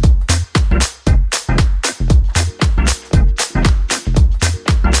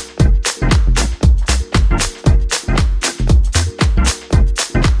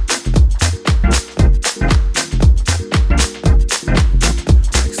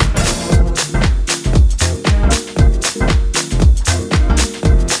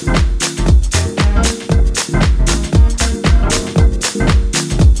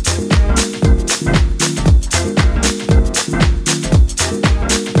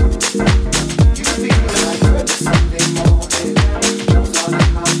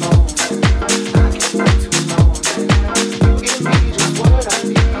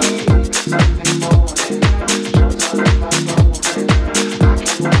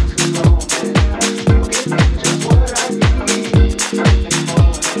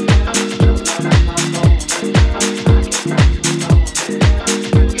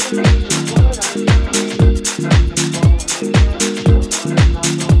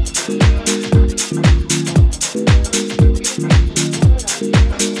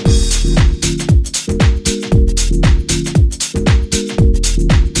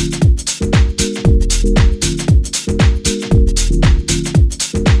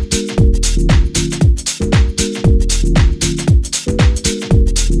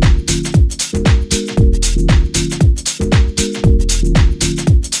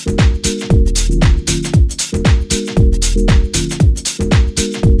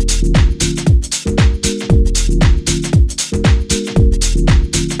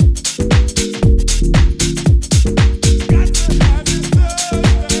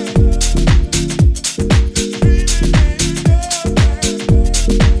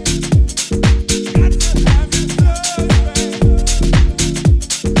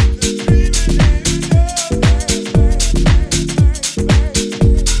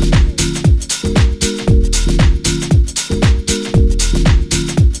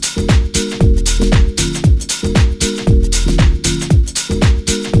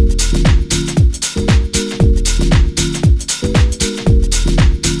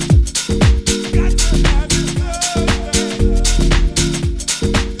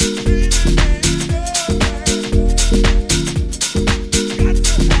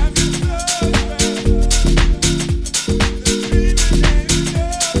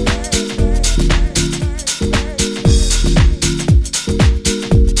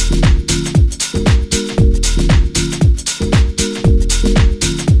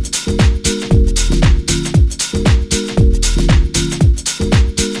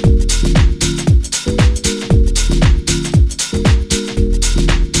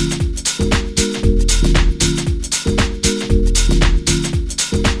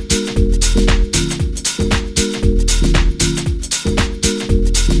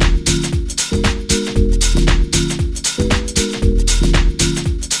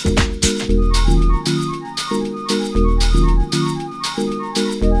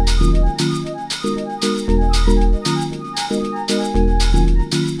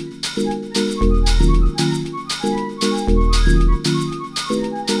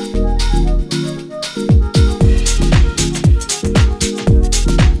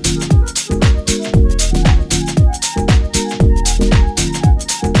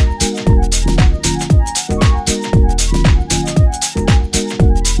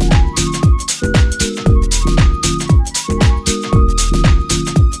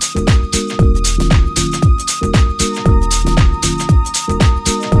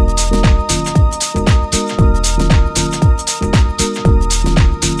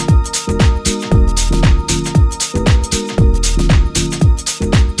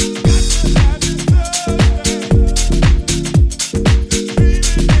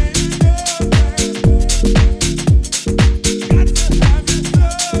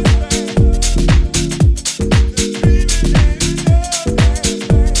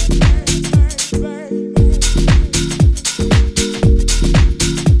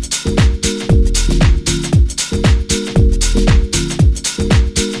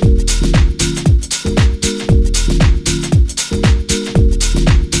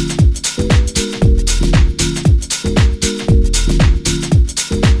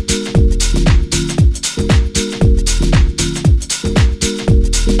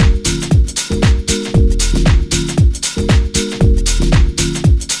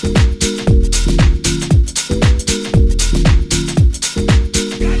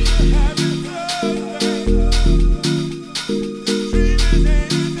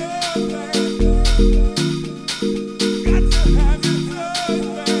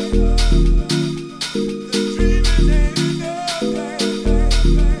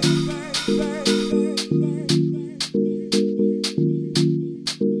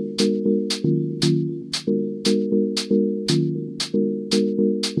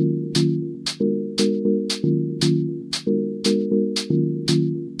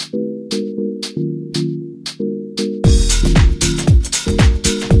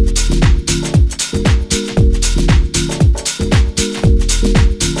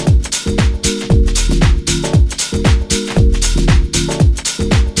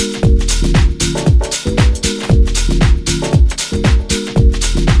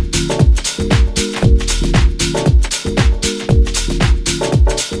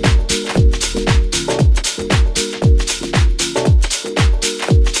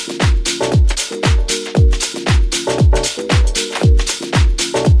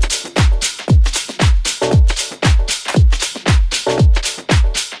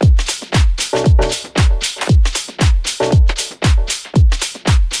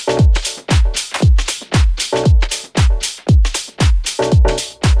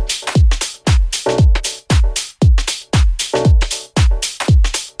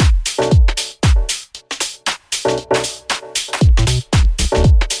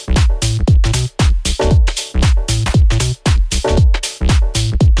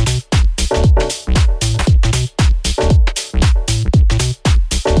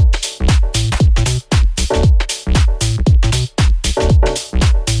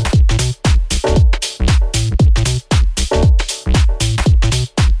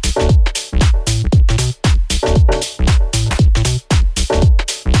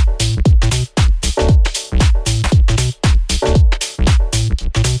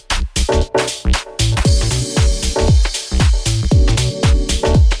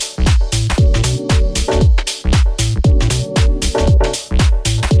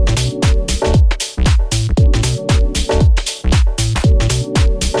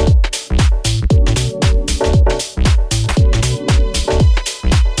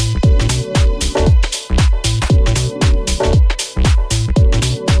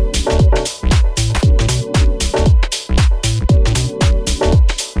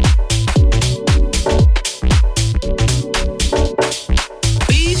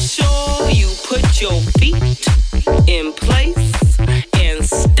 your feet in place and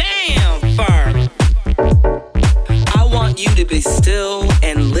stand firm. I want you to be still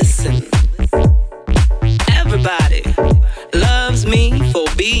and listen. Everybody loves me for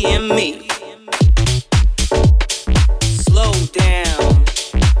being me. Slow down.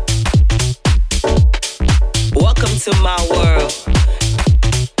 Welcome to my world.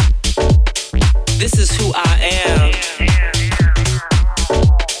 This is who I am.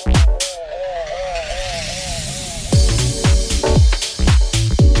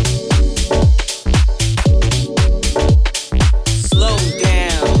 Slow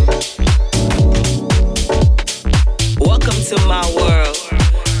down. Welcome to my world.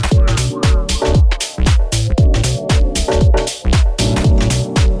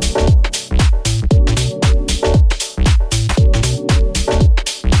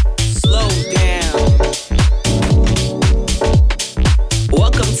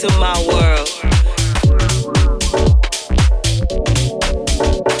 To my world.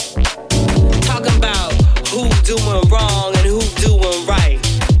 Talking about who doing wrong and who doing right.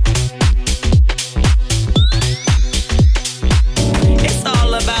 It's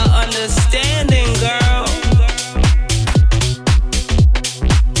all about understanding, girl.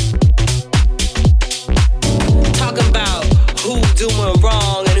 Talking about who doing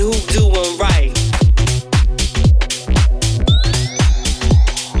wrong and who doing right.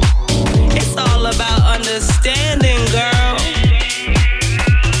 About understanding, girl.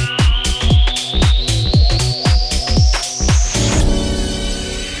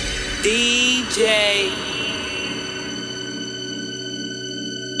 DJ,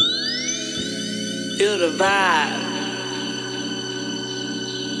 feel the vibe.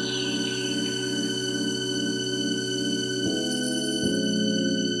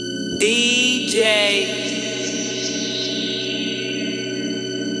 DJ.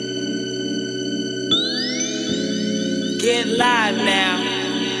 Get live now.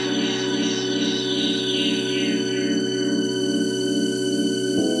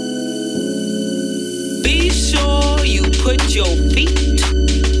 Be sure you put your feet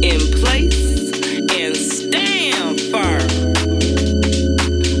in place and stand firm.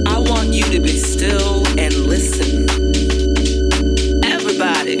 I want you to be still and listen.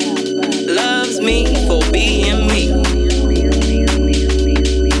 Everybody loves me for being me.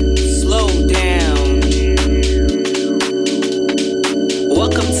 Slow down.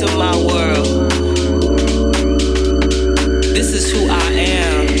 Welcome to my world. This is who I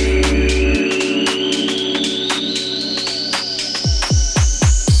am.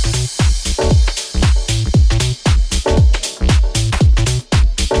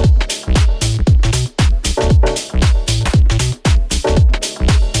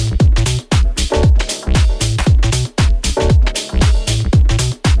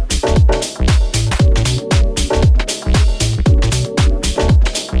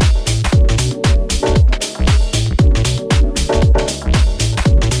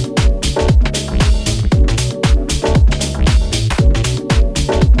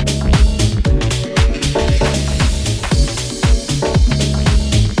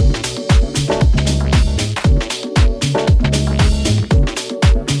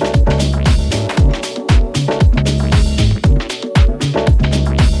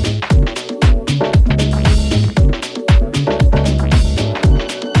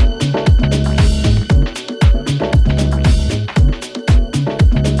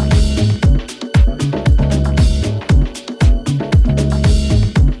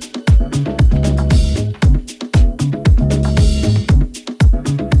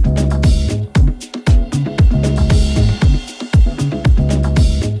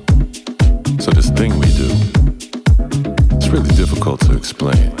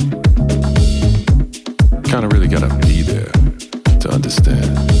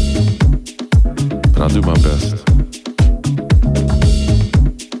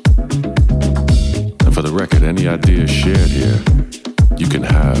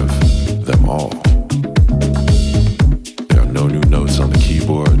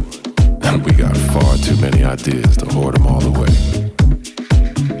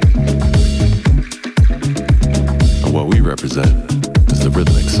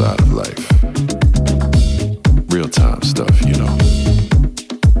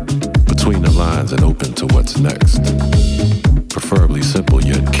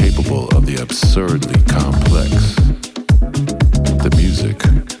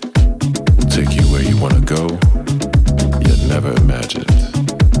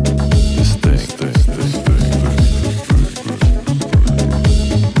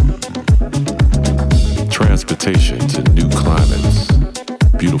 Transportation to new climates,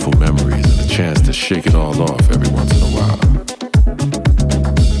 beautiful memories, and chance to shake it all off every once in a while.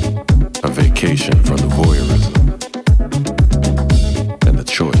 A vacation from the voyeurism and the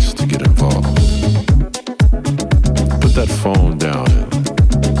choice to get involved. Put that phone down and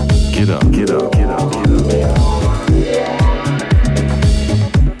get up, get up, get up, get up, get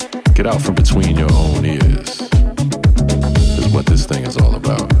up. Get out from between your own ears is what this thing is all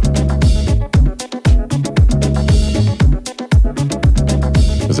about.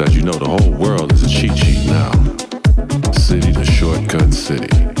 Because as you know, the whole world is a cheat sheet now. City to shortcut city.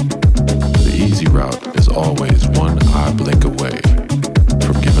 The easy route is always one eye blink away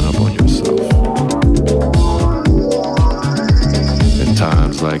from giving up on yourself. In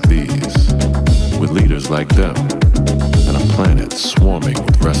times like these, with leaders like them, and a planet swarming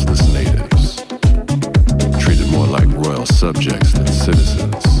with restless natives, treated more like royal subjects than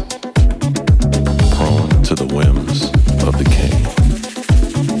citizens, prone to the whims of the king.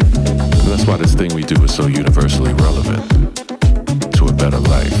 And that's why this thing we do is so universally relevant to a better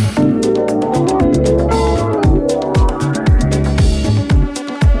life,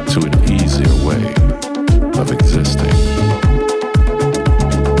 to an easier way of existing.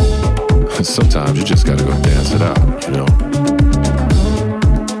 And sometimes you just gotta go dance it out, you know?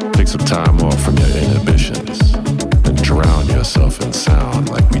 Take some time off from your inhibitions and drown yourself in sound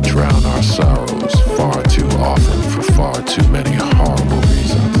like we drown our sorrows far too often for far too many horrible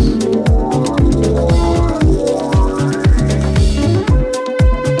reasons.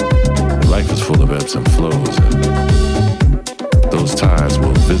 Life is full of ebbs and flows, and those tides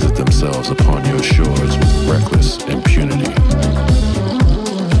will visit themselves upon your shores with reckless impunity,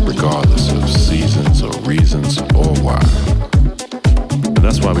 regardless of seasons or reasons or why. And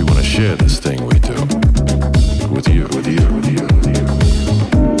that's why we want to share this thing we do with you, with you, with you, with you.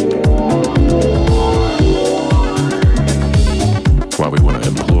 Why we want to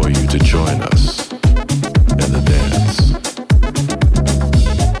implore you to join us in the dance.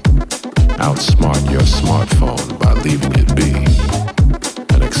 Outsmart your smartphone by leaving it be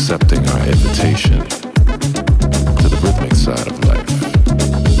and accepting our invitation to the rhythmic side of life.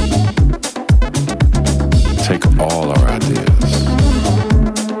 Take all our ideas,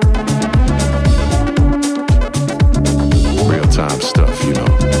 real-time stuff, you know.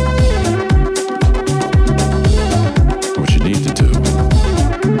 What you need to do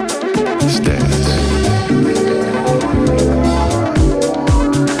is dance.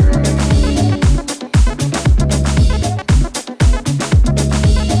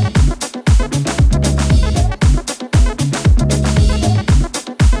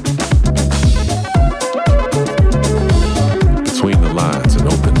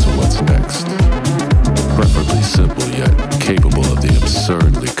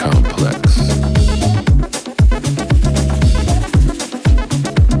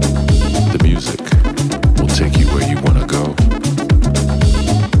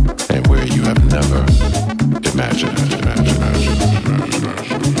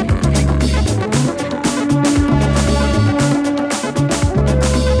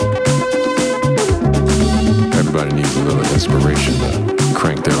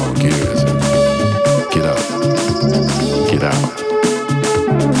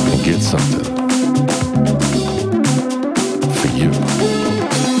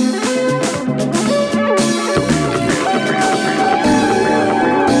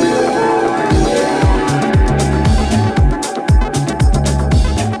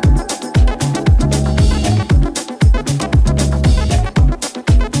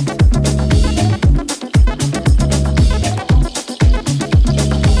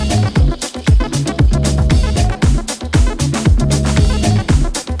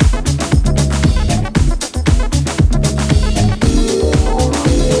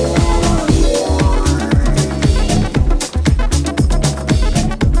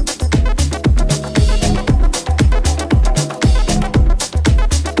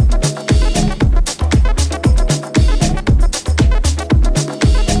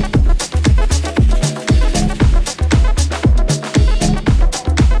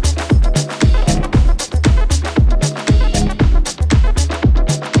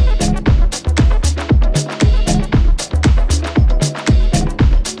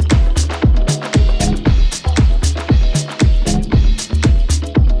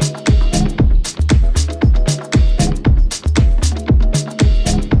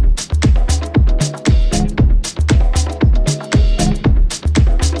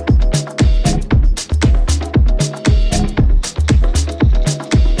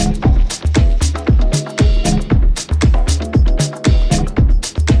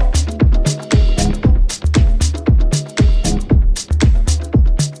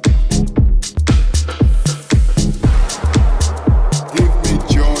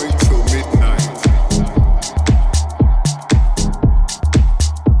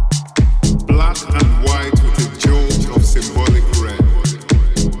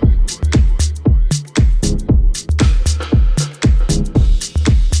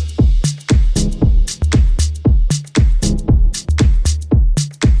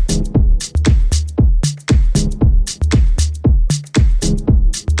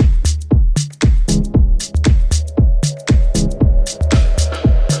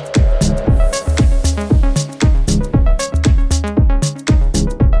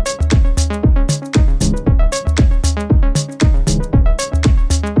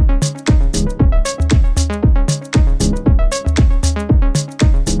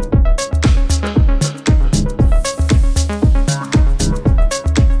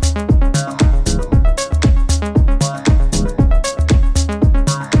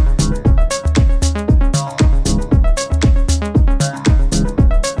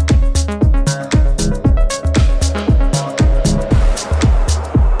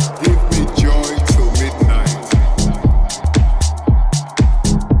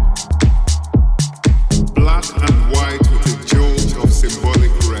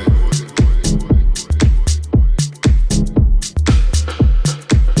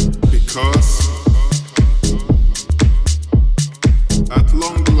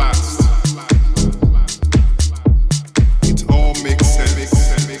 last. It all makes sense.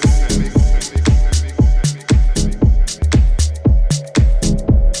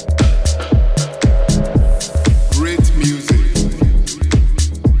 Great music,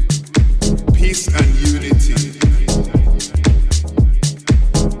 peace and unity.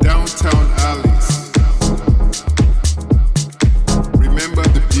 Downtown alleys. Remember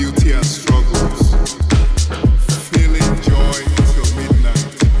the beauty and struggles. Feeling joy till midnight.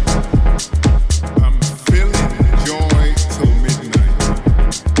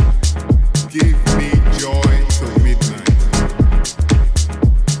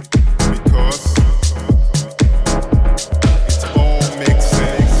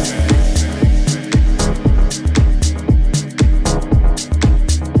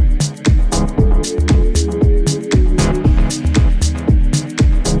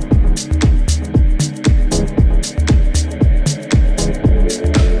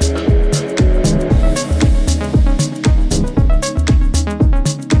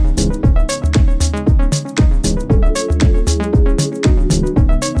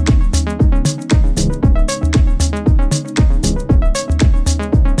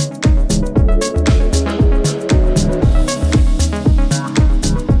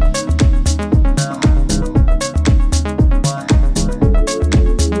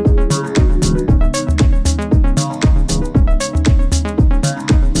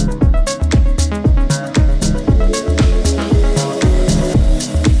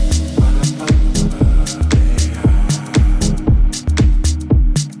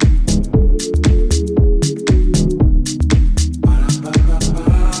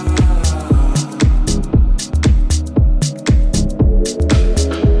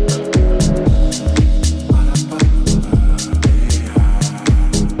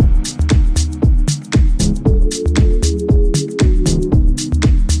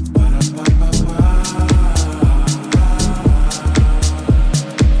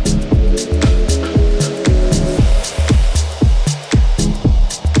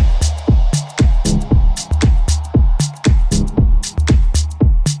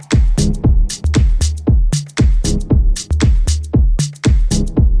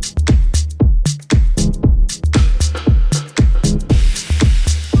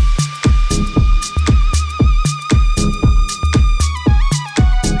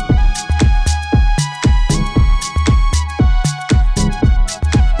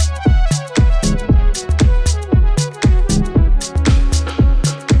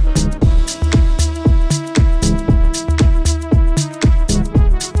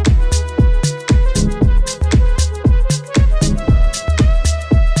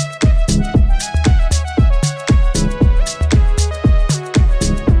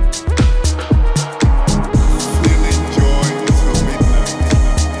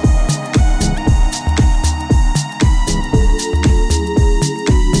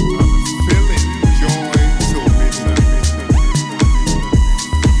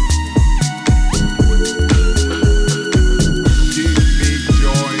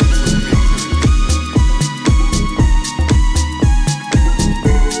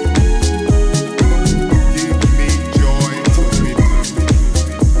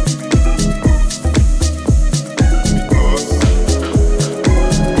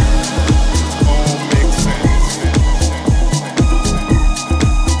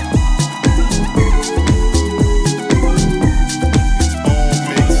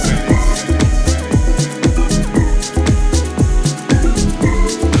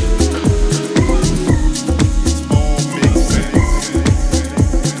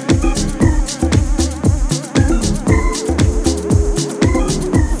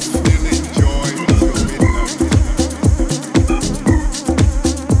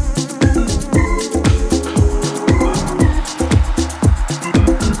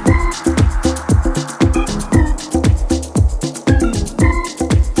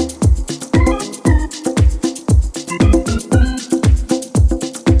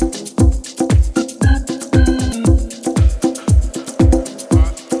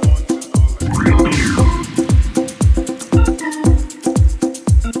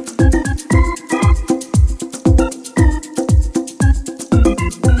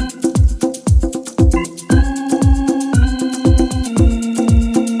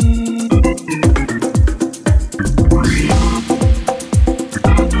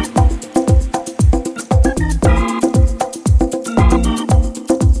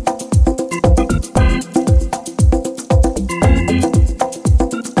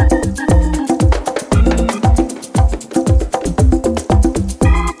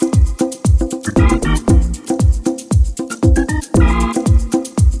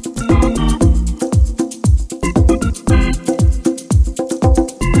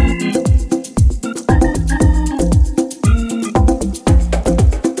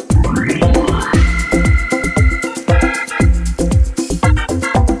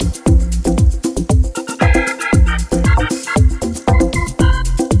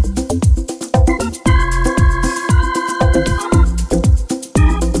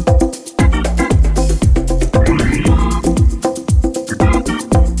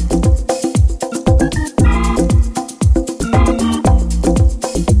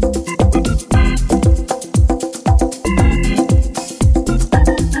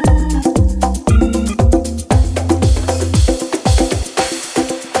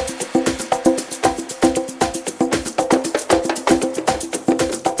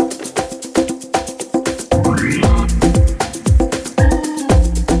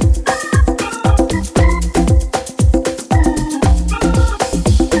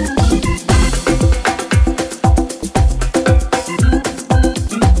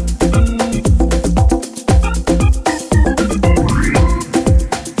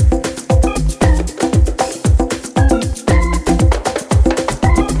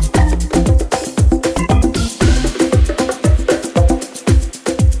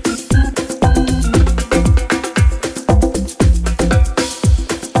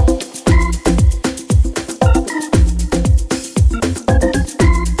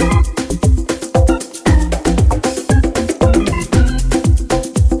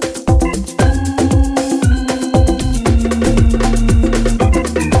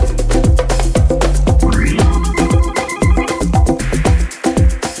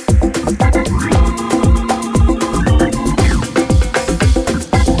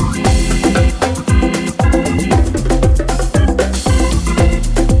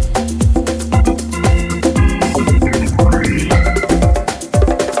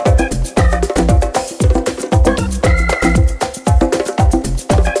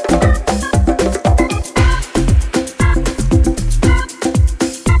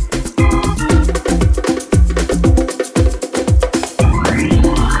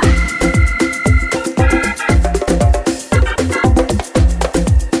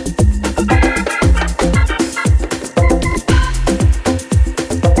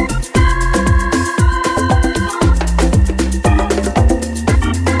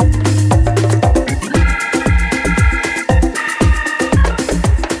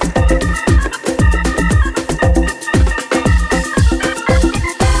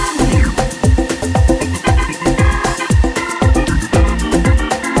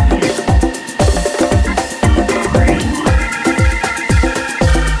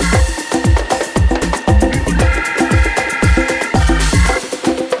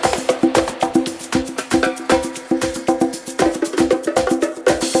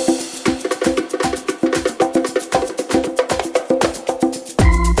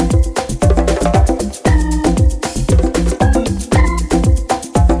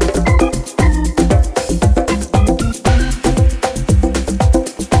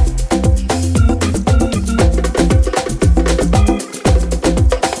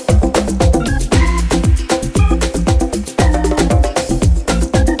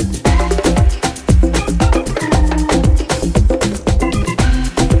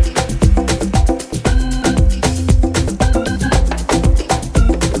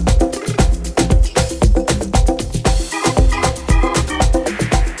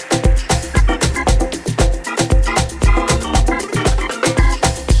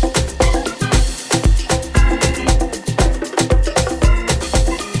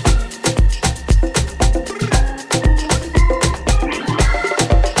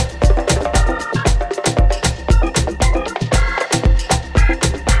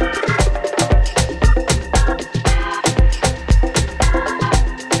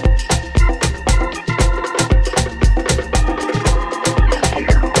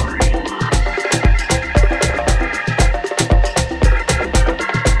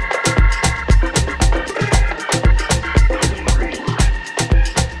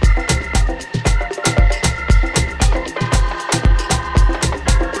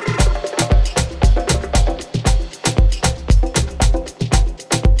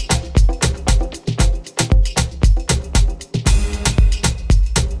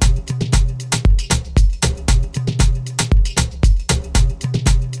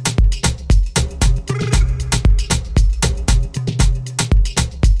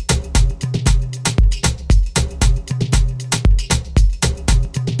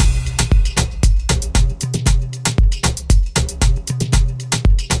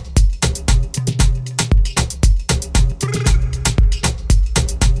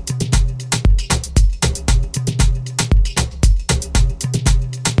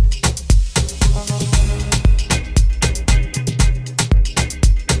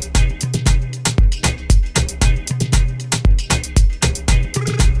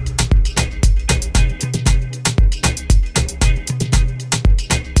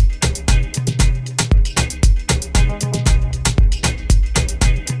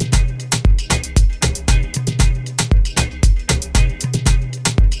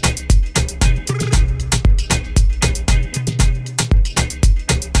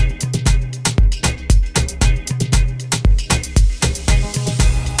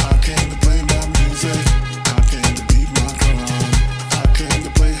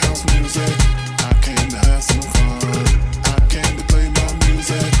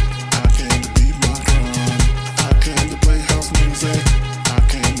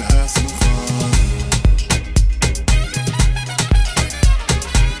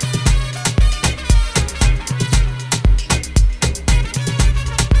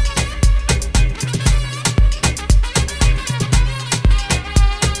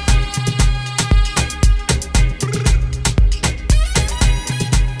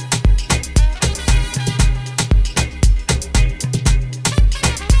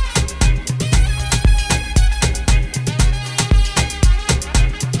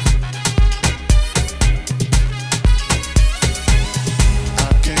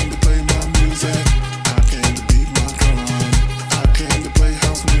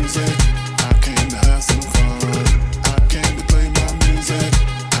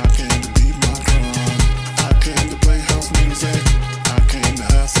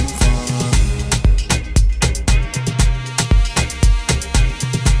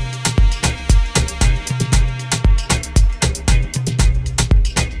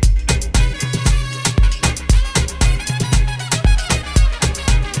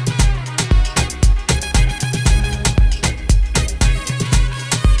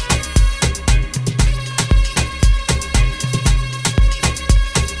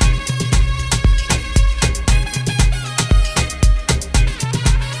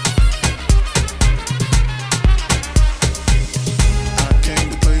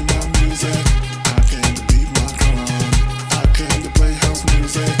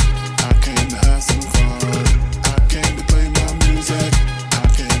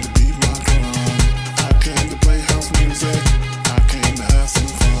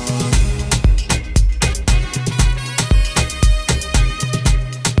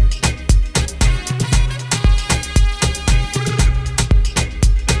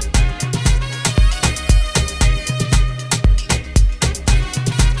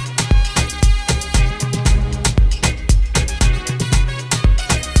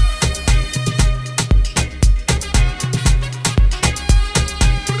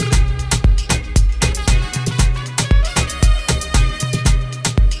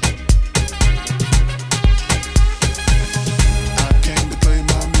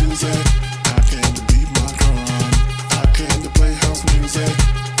 music.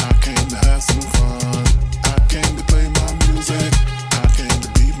 I came to have some fun. I came to play my music. I came to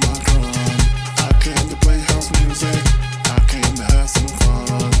beat my drum. I came to play house music. I came to have some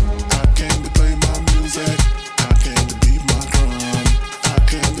fun. I came to play my music. I came to beat my drum. I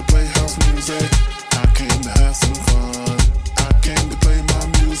came to play house music. I came to have some fun. I came to play my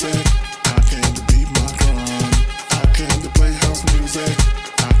music. I came to beat my drum. I came to play house music.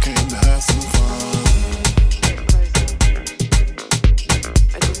 I came to have some fun.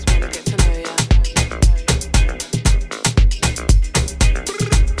 I just wanna get to know ya.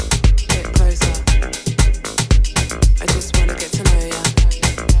 Get closer. I just wanna get to know ya.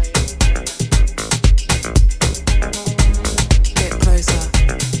 Get closer.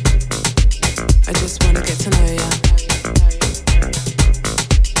 I just wanna get to know ya.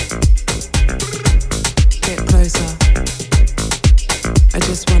 Get closer. I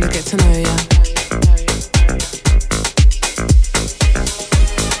just wanna get to know ya.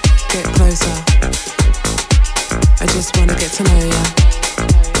 Get closer. I just wanna get to know ya.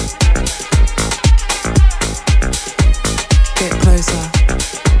 Get closer.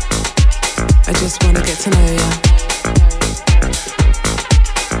 I just wanna get to know ya.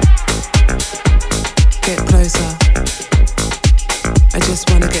 Get closer. I just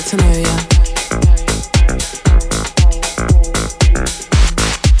wanna get to know ya.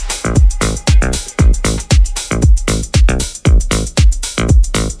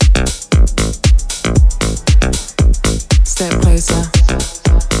 Step closer.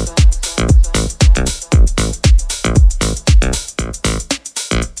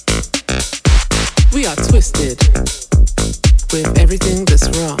 We are twisted with everything that's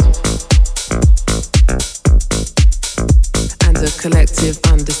wrong, and a collective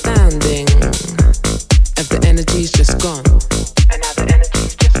understanding of the energy's just gone. And now the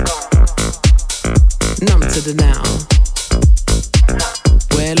energy's just gone. Numb to the now.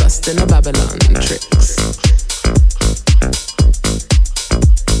 We're lost in the Babylon tricks.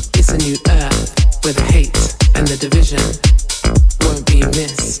 It's a new earth where the hate and the division won't be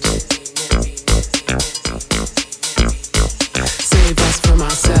missed. Save us from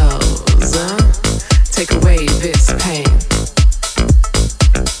ourselves, take away this pain.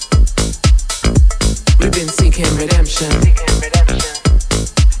 We've been seeking redemption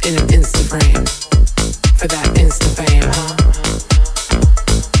in an Insta frame for that Insta fame, huh?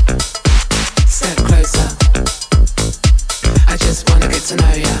 Step closer. I just wanna get to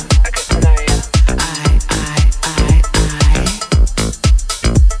know ya.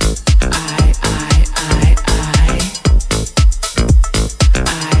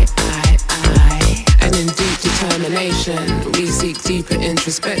 And in deep determination, we seek deeper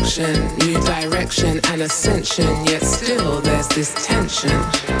introspection, new direction and ascension. Yet still there's this tension.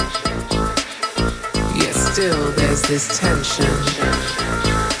 Yet still there's this tension.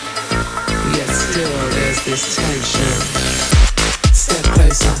 Yet still there's this tension. Step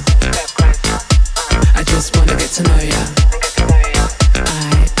closer. I just wanna get to know ya.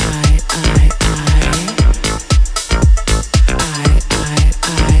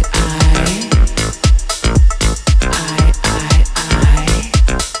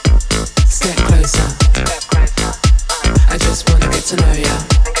 Step closer. I just wanna get to know ya.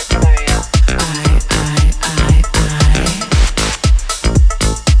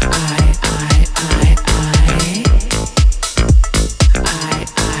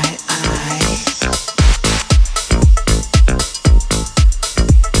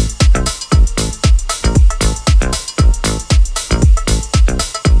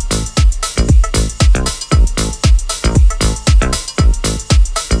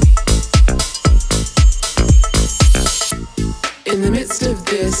 In the midst of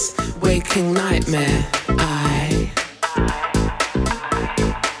this waking nightmare, I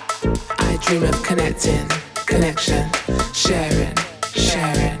dream of connecting, connection, sharing,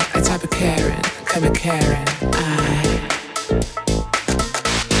 a type of caring, kind of caring.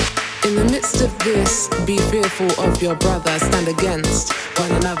 In the midst of this, be fearful of your brother, stand against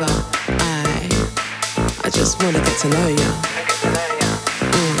one another. I just wanna get to know you.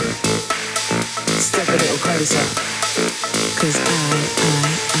 Step a little closer, 'cause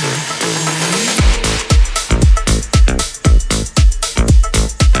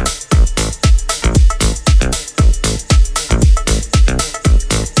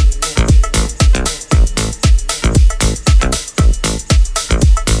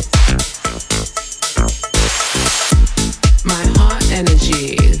my heart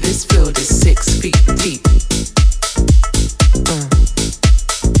energy, this field is 6 feet deep.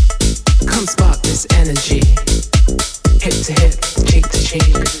 Come spark this energy, hip to hip, cheek to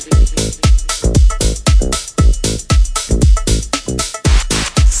cheek.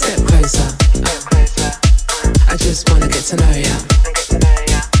 to know ya.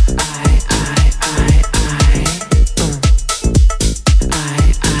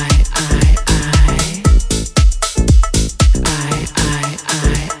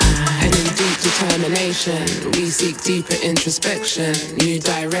 We seek deeper introspection, new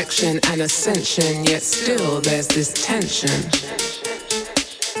direction and ascension, yet still there's this tension.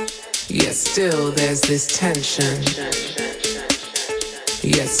 Yet still there's this tension.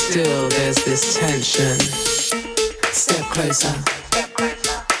 Yet still there's this tension. Step closer.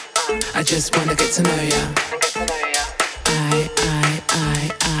 I just wanna get to know ya.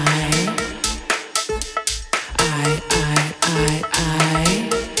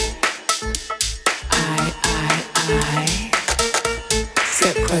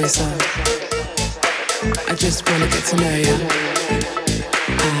 Step closer. I just wanna get to know ya.